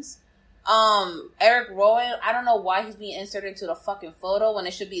Romans. Eric Rowan, I don't know why he's being inserted into the fucking photo when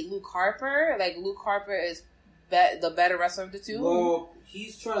it should be Luke Harper. Like, Luke Harper is the better wrestler of the two. Well,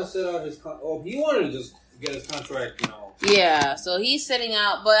 he's trying to set out his... he wanted to just get his contract, you know. Yeah, so he's sitting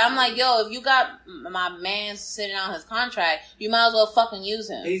out. But I'm like, yo, if you got my man sitting out his contract, you might as well fucking use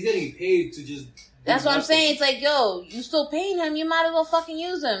him. He's getting paid to just... That's what I'm saying. It's like, yo, you still paying him, you might as well fucking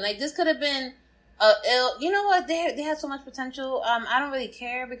use him. Like, this could have been... you know what? They had so much potential. I don't really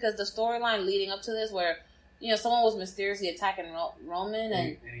care because the storyline leading up to this, where you know someone was mysteriously attacking Roman,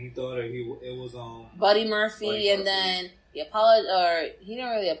 and he thought it was Buddy Murphy, and then he apologized, or he didn't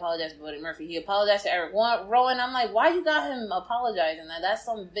really apologize to Buddy Murphy. He apologized to Eric Rowan. I'm like, why you got him apologizing? That's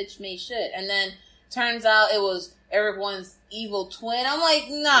some bitch made shit. And then turns out it was Eric Rowan's evil twin. I'm like,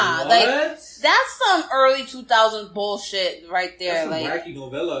 nah, what? Like that's some early 2000s bullshit right there. That's some like wacky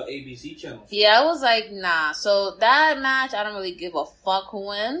novella ABC channel. Yeah, I was like, nah. So that match, I don't really give a fuck who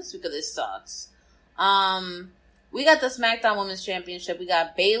wins because it sucks. We got the SmackDown Women's Championship. We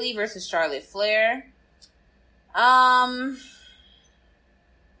got Bayley versus Charlotte Flair.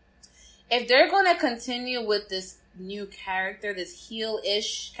 If they're going to continue with this new character, this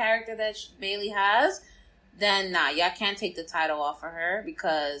heel-ish character that Bayley has, then nah, y'all can't take the title off of her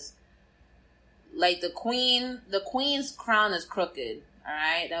because, like, the queen's crown is crooked. All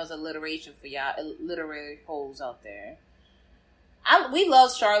right, that was alliteration for y'all literary holes out there. We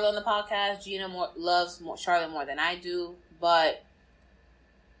love Charlotte on the podcast. Gina loves Charlotte more than I do, but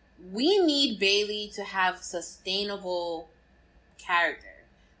we need Bayley to have sustainable character.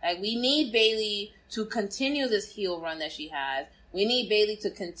 Like, we need Bayley to continue this heel run that she has. We need Bayley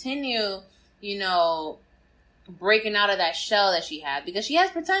to continue, breaking out of that shell that she has, because she has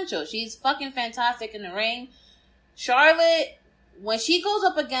potential. She's fucking fantastic in the ring. Charlotte, when she goes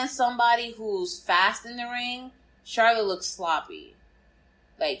up against somebody who's fast in the ring, Charlotte looks sloppy.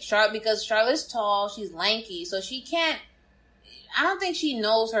 Like, because Charlotte's tall, she's lanky, so she can't, I don't think she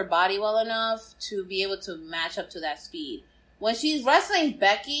knows her body well enough to be able to match up to that speed. When she's wrestling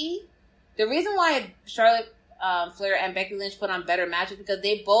Becky, the reason why Charlotte Flair and Becky Lynch put on better matches because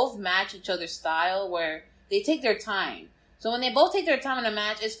they both match each other's style where they take their time. So when they both take their time in a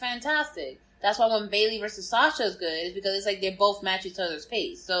match, it's fantastic. That's why when Bayley versus Sasha is good, is because it's like they both match each other's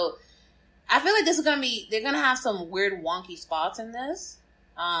pace. So I feel like this is they're gonna have some weird wonky spots in this.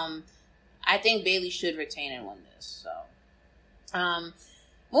 I think Bayley should retain and win this. So,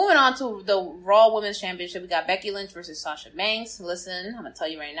 moving on to the Raw Women's Championship, we got Becky Lynch versus Sasha Banks. Listen, I'm gonna tell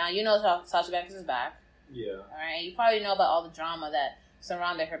you right now, Sasha Banks is back. Yeah. All right, you probably know about all the drama that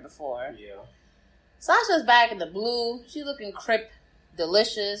surrounded her before. Yeah. Sasha's back in the blue. She's looking crisp,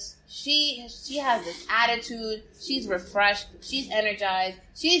 delicious. She has this attitude. She's refreshed. She's energized.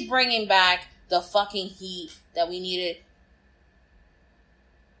 She's bringing back the fucking heat that we needed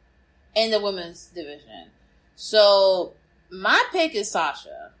in the women's division. So my pick is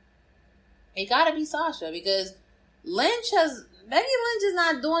Sasha. It gotta be Sasha because Becky Lynch is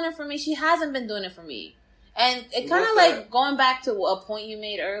not doing it for me. She hasn't been doing it for me. And it kind of like going back to a point you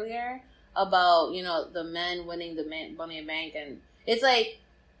made earlier about, the men winning the Money in the Bank. And it's like,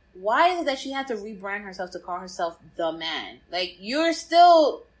 why is it that she had to rebrand herself to call herself the man? Like, you're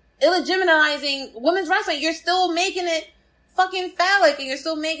still illegitimizing women's wrestling. You're still making it fucking phallic and you're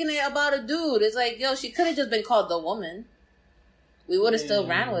still making it about a dude. It's like, yo, she could have just been called the woman. We would have still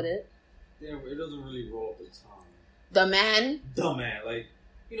ran with it. Yeah, it doesn't really roll at the time. The man? The man. Like,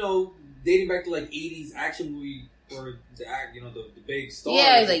 dating back to like 80s action movie where the big star.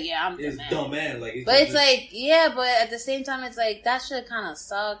 Yeah, he's like, yeah, I'm the man. It's the man. Like, but it's like, yeah, but at the same time, it's like, that shit kind of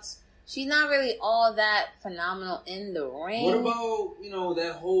sucks. She's not really all that phenomenal in the ring. What about,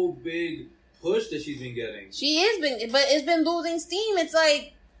 that whole big push that she's been getting? She is but it's been losing steam. It's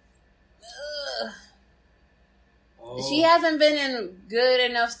like, ugh. Oh. She hasn't been in good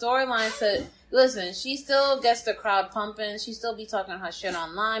enough storylines to listen. She still gets the crowd pumping. She still be talking her shit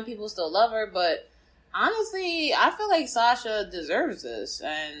online. People still love her, but honestly, I feel like Sasha deserves this.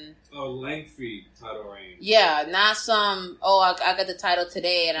 And a lengthy title reign. Yeah, not some. I got the title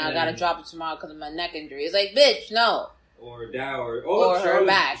today and I gotta drop it tomorrow because of my neck injury. It's like, bitch, no. Or that, or her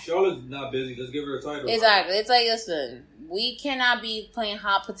back. Charlotte's not busy. Let's give her a title. Exactly. It's like, listen, we cannot be playing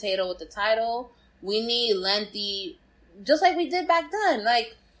hot potato with the title. We need lengthy, just like we did back then.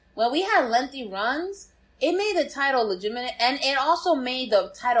 Like, when we had lengthy runs, it made the title legitimate, and it also made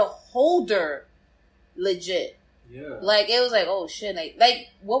the title holder legit. Yeah. Like, it was like, oh shit. Like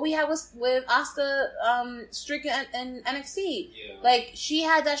what we had with Asuka streak in NXT. Yeah. Like, she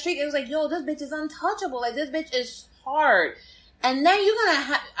had that streak. It was like, yo, this bitch is untouchable. Like, this bitch is hard. And then you're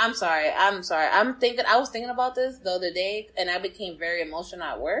gonna I'm sorry. I was thinking about this the other day, and I became very emotional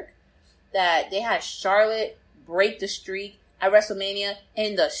at work. That they had Charlotte break the streak at WrestleMania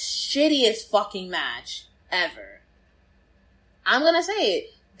in the shittiest fucking match ever. I'm gonna say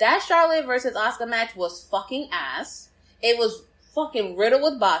it. That Charlotte versus Asuka match was fucking ass. It was fucking riddled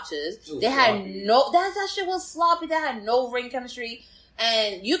with botches. They had sloppy. That shit was sloppy. They had no ring chemistry.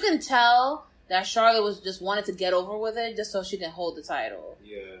 And you can tell that Charlotte was just wanted to get over with it just so she can hold the title.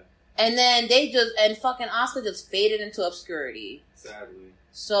 Yeah. And then fucking Asuka just faded into obscurity. Sadly.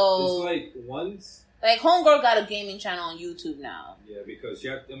 So. It's like once. Like, Homegirl got a gaming channel on YouTube now. Yeah, because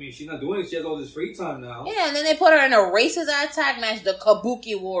she's not doing it. She has all this free time now. Yeah, and then they put her in a racist tag match, the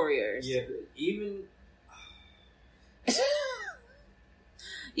Kabuki Warriors. Yeah, even...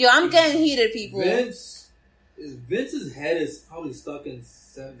 Yo, I'm getting heated, people. Vince's head is probably stuck in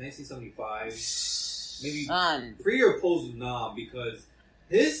 1975. Maybe pre or post Vietnam, because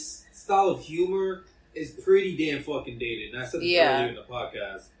his style of humor is pretty damn fucking dated. And I said this earlier in the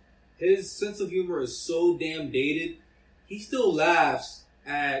podcast. His sense of humor is so damn dated, he still laughs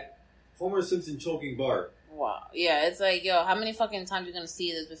at Homer Simpson choking Bart. Wow. Yeah, it's like, yo, how many fucking times you gonna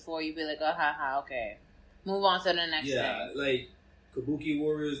see this before you be like, oh, ha, okay. Move on to the next thing. Yeah, like Kabuki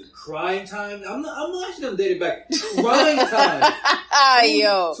Warriors, Crime Time. I'm actually gonna date it back. Crime Time.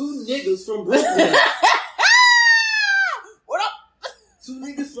 Yo. Two niggas from Brooklyn. What up? Two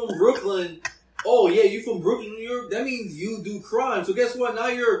niggas from Brooklyn. Oh yeah, you from Brooklyn, New York? That means you do crime. So guess what? Now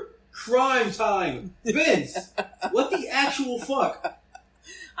you're Crime Time. Vince, what the actual fuck?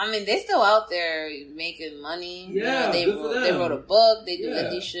 I mean, they still out there making money. Yeah, you know, they wrote a book. They do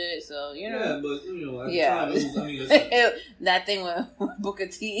indie shit. So you know. Yeah, but you know, at the time, it was, that thing with Booker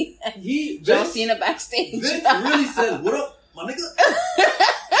T. John Cena backstage. Vince really said, "What up, my nigga?"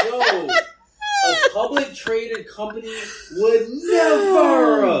 Yo, a public traded company would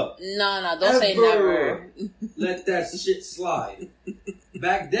never. No, don't say never. Let that shit slide.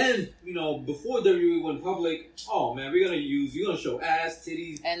 Back then, you know, before WWE went public, oh man, you're gonna show ass,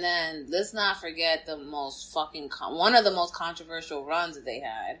 titties. And then, let's not forget one of the most controversial runs that they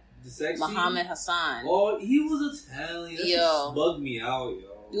had. The sexy? Muhammad Hassan. Oh, he was Italian. That just bugged me out, yo.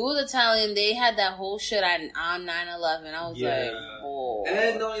 He was Italian. They had that whole shit on 9/11. I was like, oh.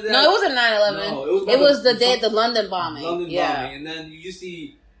 And not only that, no, it wasn't 9/11. No, it was the day of the London bombing. Bombing. And then you just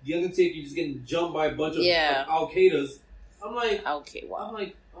see The Undertaker just getting jumped by a bunch of Al-Qaedas. I'm like, okay, wow. I'm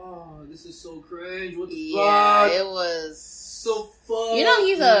like, oh, this is so cringe. What the fuck? Yeah, it was so fuck. You know,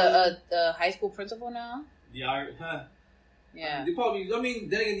 he's a high school principal now. Yeah, Yeah. They probably. I mean,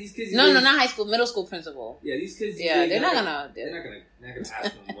 then again, these kids. No, not high school, middle school principal. Yeah, these kids. Yeah, they're not gonna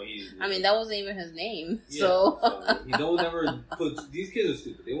ask him what he's. I mean, that wasn't even his name. Yeah, so he don't ever put. These kids are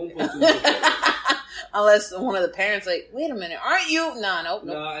stupid. They won't put too much. Unless one of the parents like, wait a minute, aren't you? Nope.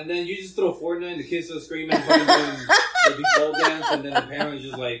 Nah, and then you just throw Fortnite, the kids are screaming, fucking doing the default dance, and then the parents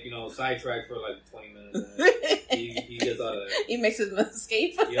just like, you know, sidetracked for like 20 minutes. And he gets out of there. He makes his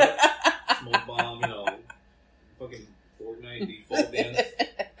escape. Yep. Smoke bomb, you know, fucking Fortnite default dance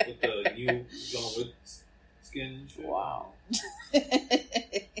with the new John Wick skin and shit. Wow.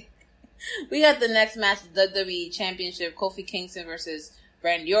 We got the next match, the WWE Championship, Kofi Kingston versus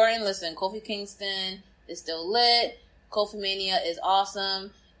Randy Orton. Listen, Kofi Kingston is still lit. Kofi Mania is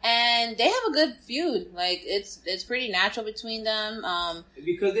awesome. And they have a good feud. Like, it's pretty natural between them.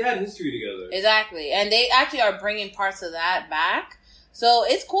 Because they had history together. Exactly. And they actually are bringing parts of that back. So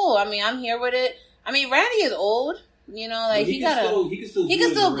it's cool. I mean, I'm here with it. I mean, Randy is old. You know, like, he can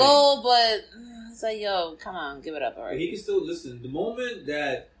still go, but it's like, yo, come on, give it up already. But he can still, listen, the moment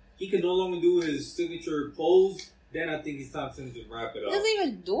that he can no longer do his signature pose, then I think it's time for him to wrap it up. He doesn't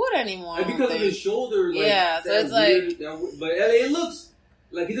even do it anymore. And because of his shoulder, like, yeah, so it's weird, but it looks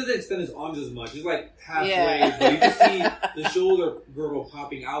like he doesn't extend his arms as much. He's like halfway, but you can see the shoulder girdle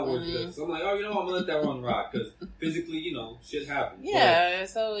popping outwards. Mm-hmm. So I'm like, oh, you know, I'm gonna let that one rock because physically, you know, shit happens. Yeah,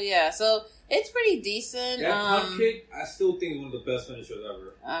 so it's pretty decent. That pump kick, I still think is one of the best finishers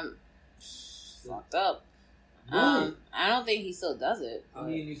ever. Fucked up. Really? I don't think he still does it. I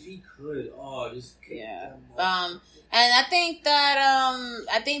mean, if he could, just kick and I think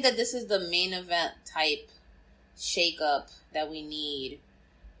that this is the main event type shake-up that we need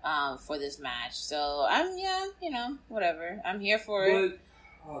for this match. So whatever. I'm here for it.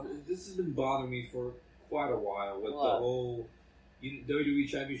 This has been bothering me for quite a while with the whole WWE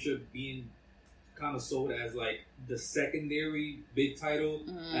Championship being kind of sold as like the secondary big title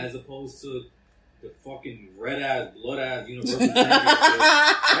as opposed to the fucking red ass, blood ass Universal Championship.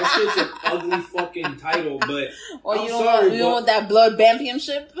 That shit's an ugly fucking title, but you don't want that blood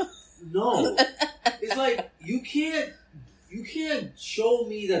championship? No. It's like you can't show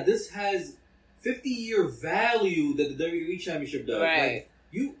me that this has 50-year value that the WWE Championship does. Right.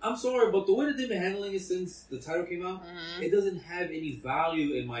 Like, I'm sorry, but the way that they've been handling it since the title came out, it doesn't have any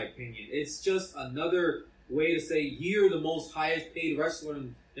value in my opinion. It's just another way to say you're the most highest paid wrestler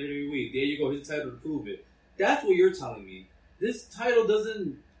in WWE. There you go, here's the title to prove it. That's what you're telling me. This title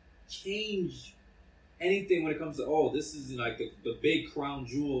doesn't change anything when it comes to, this is like the big crown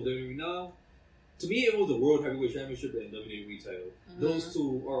jewel of WWE. No. To me, it was the World Heavyweight Championship and WWE title. Those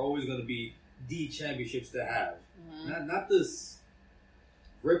two are always going to be the championships to have. Not this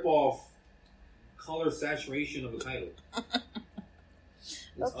rip-off color saturation of the title.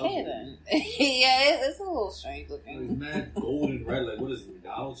 Okay, then. Yeah, it's a little strange looking. It's mad gold and red. Like, what is it,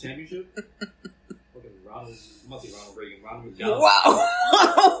 McDonald's Championship? Fucking Ronald, must be Ronald Reagan. Ronald McDonald. Wow!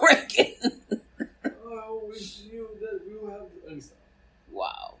 Ronald Reagan. I wish you that we would have... Let me stop.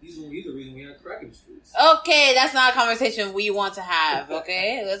 Wow. He's the reason we had crack in the streets. Okay, that's not a conversation we want to have,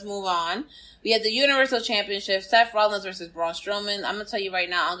 okay? Let's move on. We had the Universal Championship, Seth Rollins versus Braun Strowman. I'm going to tell you right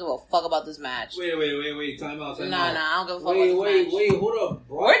now, I don't give a fuck about this match. Wait. Time out. No, I don't give a fuck about this match. Wait, hold up.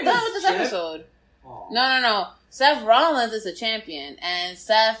 We're done with this episode. Oh. No. Seth Rollins is a champion, and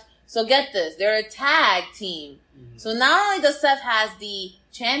Seth So get this, they're a tag team. Mm-hmm. So not only does Seth has the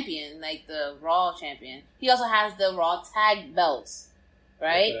champion, like the Raw champion, he also has the Raw tag belts,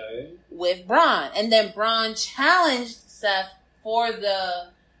 right? Okay. With Braun. And then Braun challenged Seth for the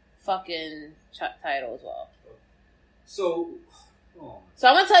fucking title as well. So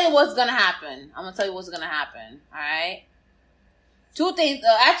I'm going to tell you what's going to happen. Alright? Two things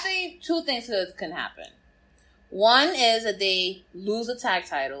can happen. One is that they lose the tag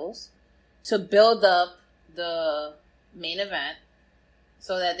titles to build up the main event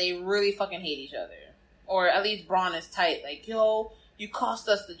so that they really fucking hate each other. Or at least Braun is tight. Like, yo, you cost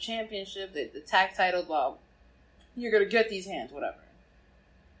us the championship, the tag titles, well, you're going to get these hands, whatever.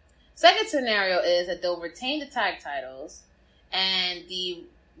 Second scenario is that they'll retain the tag titles and the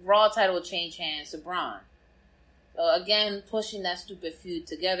Raw title will change hands to Braun. So again, pushing that stupid feud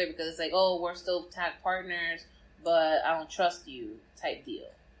together because it's like, oh, we're still tag partners, but I don't trust you type deal.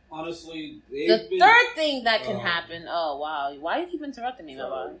 Honestly, third thing that can happen. Oh wow, why do you keep interrupting me,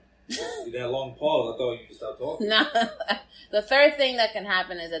 Baba? That long pause, I thought you could stop talking. No, the third thing that can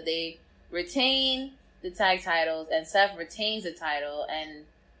happen is that they retain the tag titles and Seth retains the title, and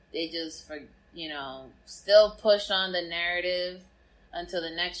they just still push on the narrative until the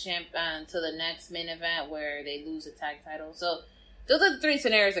next main event where they lose the tag title. So those are the three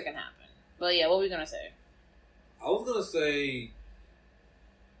scenarios that can happen. But yeah, what were we gonna say? I was gonna say,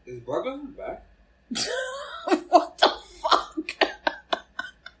 is Brock Lesnar back? What the fuck?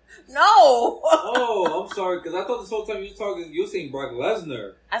 No. Oh, I'm sorry, because I thought this whole time you were saying Brock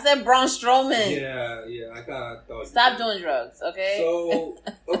Lesnar. I said Braun Strowman. Yeah, I kind of thought. Stop doing drugs, okay?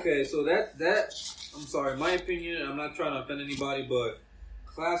 So that I'm sorry, my opinion. I'm not trying to offend anybody, but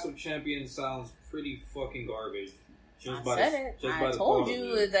Clash of Champions sounds pretty fucking garbage. I told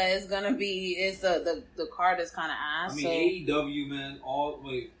you that it's gonna be. It's the card is kind of ass. I mean, AEW, man.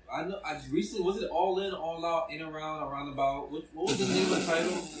 I know. I recently was it All In, All Out, In Around, Around About. What was the name of the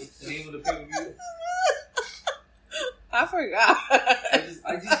title? The name of the pay per view? I forgot.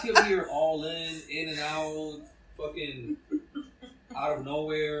 I just keep hearing All In and Out, fucking out of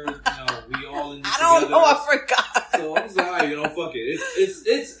nowhere. We all in this together. I don't know. I forgot. So I'm sorry, fuck it.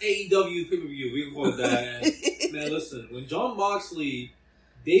 It's AEW pay per view. We can call it that. And, man, listen, when Jon Moxley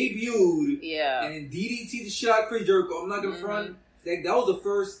debuted, and DDT the shot Chris Jericho, I'm not gonna front. That was the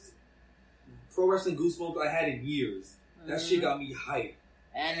first pro wrestling goosebumps I had in years. That shit got me hyped.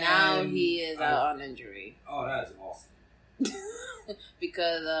 And now he is out on injury. Oh, that is awesome.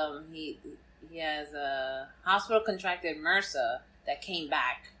 Because he has a hospital contracted MRSA that came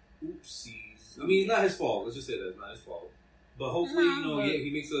back. Oopsies. I mean, it's not his fault. Let's just say that it's not his fault. But hopefully, he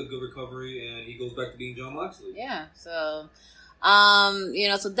makes a good recovery and he goes back to being Jon Moxley. Yeah. So, so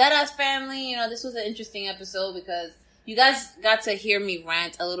Deadass Family, this was an interesting episode because you guys got to hear me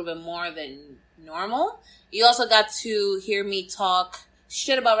rant a little bit more than normal. You also got to hear me talk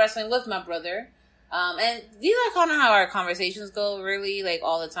shit about wrestling with my brother. And these are kind of how our conversations go, really, like,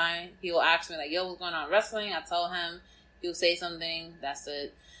 all the time. He'll ask me, like, yo, what's going on with wrestling? I tell him. He'll say something. That's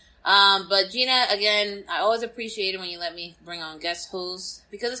it. But Gina, again, I always appreciate it when you let me bring on guest hosts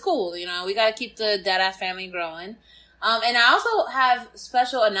because it's cool. We got to keep the Deadass family growing. And I also have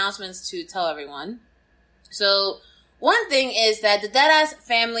special announcements to tell everyone. So one thing is that the Deadass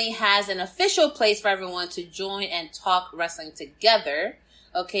family has an official place for everyone to join and talk wrestling together.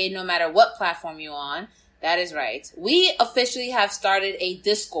 Okay, no matter what platform you're on. That is right. We officially have started a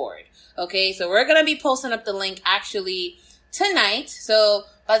Discord. Okay, so we're going to be posting up the link actually tonight. So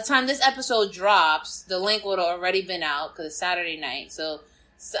by the time this episode drops, the link would have already been out because it's Saturday night. So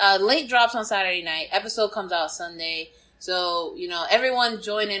link drops on Saturday night. Episode comes out Sunday. So, everyone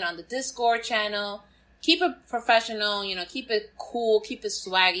join in on the Discord channel. Keep it professional, keep it cool, keep it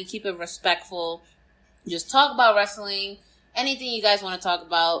swaggy, keep it respectful. Just talk about wrestling, anything you guys want to talk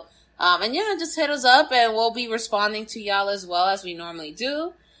about. And just hit us up and we'll be responding to y'all as well as we normally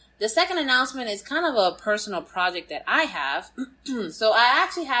do. The second announcement is kind of a personal project that I have. So I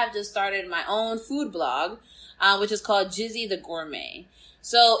actually have just started my own food blog, which is called Jizzy the Gourmet.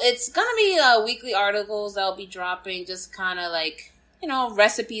 So it's going to be weekly articles that I'll be dropping, just kind of like,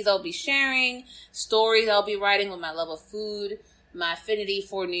 recipes I'll be sharing, stories I'll be writing with my love of food, my affinity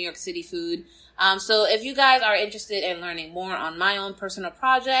for New York City food. So if you guys are interested in learning more on my own personal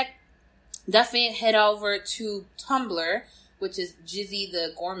project, definitely head over to Tumblr, which is Jizzy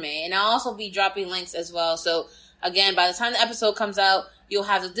the Gourmet. And I'll also be dropping links as well. So again, by the time the episode comes out, you'll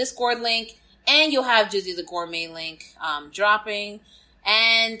have the Discord link and you'll have Jizzy the Gourmet link dropping.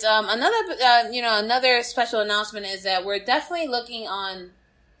 And another special announcement is that we're definitely looking on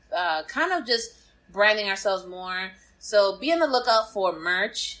kind of just branding ourselves more. So be on the lookout for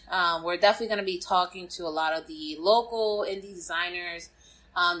merch. We're definitely going to be talking to a lot of the local indie designers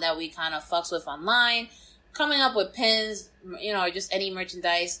that we kind of fucks with online. Coming up with pins, or just any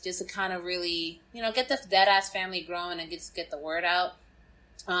merchandise, just to kind of really, get the Deadass family growing and get the word out.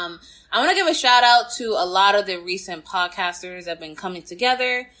 I want to give a shout out to a lot of the recent podcasters that have been coming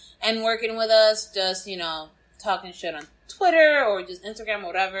together and working with us, just, talking shit on Twitter or just Instagram or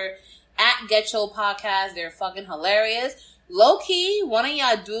whatever. At Get Show Podcast, they're fucking hilarious. Low key, one of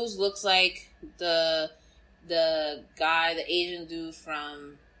y'all dudes looks like the guy, the Asian dude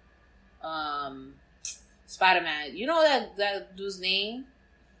from Spider-Man. You know that dude's name?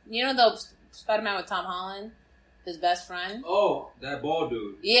 You know the Spider-Man with Tom Holland? His best friend? Oh, that bald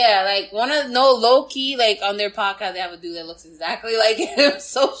dude. Yeah, low key, on their podcast, they have a dude that looks exactly like him.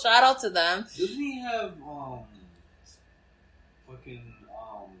 So shout out to them. Doesn't he have,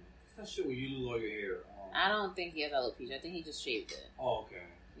 that shit where you lose all your hair? I don't think he has alopecia. I think he just shaved it. Oh, okay.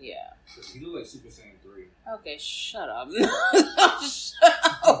 Yeah. Because he looked like Super Saiyan 3. Okay, shut up.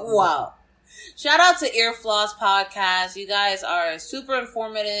 Wow. Shout out to Ear Floss Podcast. You guys are super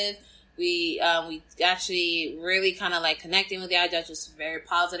informative. We actually really kind of connecting with y'all. That's just very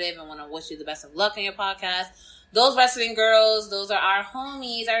positive and want to wish you the best of luck on your podcast. Those wrestling girls, those are our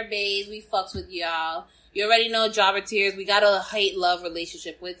homies, our babes. We fucks with y'all. You already know Jobber Tears. We got a hate-love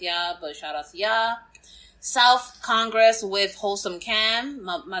relationship with y'all, but shout out to y'all. South Congress with Wholesome Cam.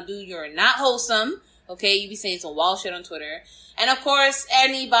 My dude, you're not wholesome. Okay, you be saying some wild shit on Twitter. And of course,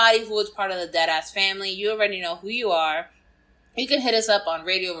 anybody who is part of the Deadass family, you already know who you are. You can hit us up on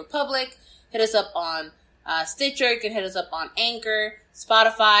Radio Republic, hit us up on Stitcher, you can hit us up on Anchor,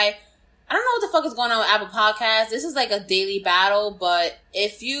 Spotify. I don't know what the fuck is going on with Apple Podcasts. This is a daily battle, but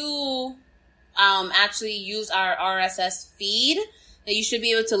if you actually use our RSS feed, then you should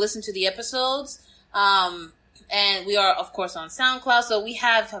be able to listen to the episodes. And we are, of course, on SoundCloud, so we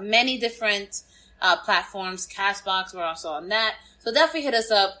have many different platforms. Castbox, we're also on that. So definitely hit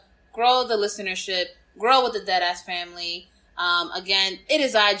us up, grow the listenership, grow with the Deadass family. Again, it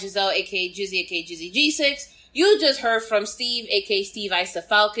is I, Giselle, aka Jizzy, aka Jizzy G6. You just heard from Steve, aka Steve Ice the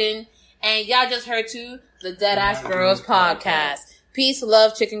Falcon. And y'all just heard to the Deadass Girls Podcast. Peace,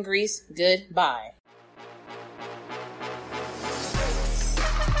 love, chicken grease. Goodbye.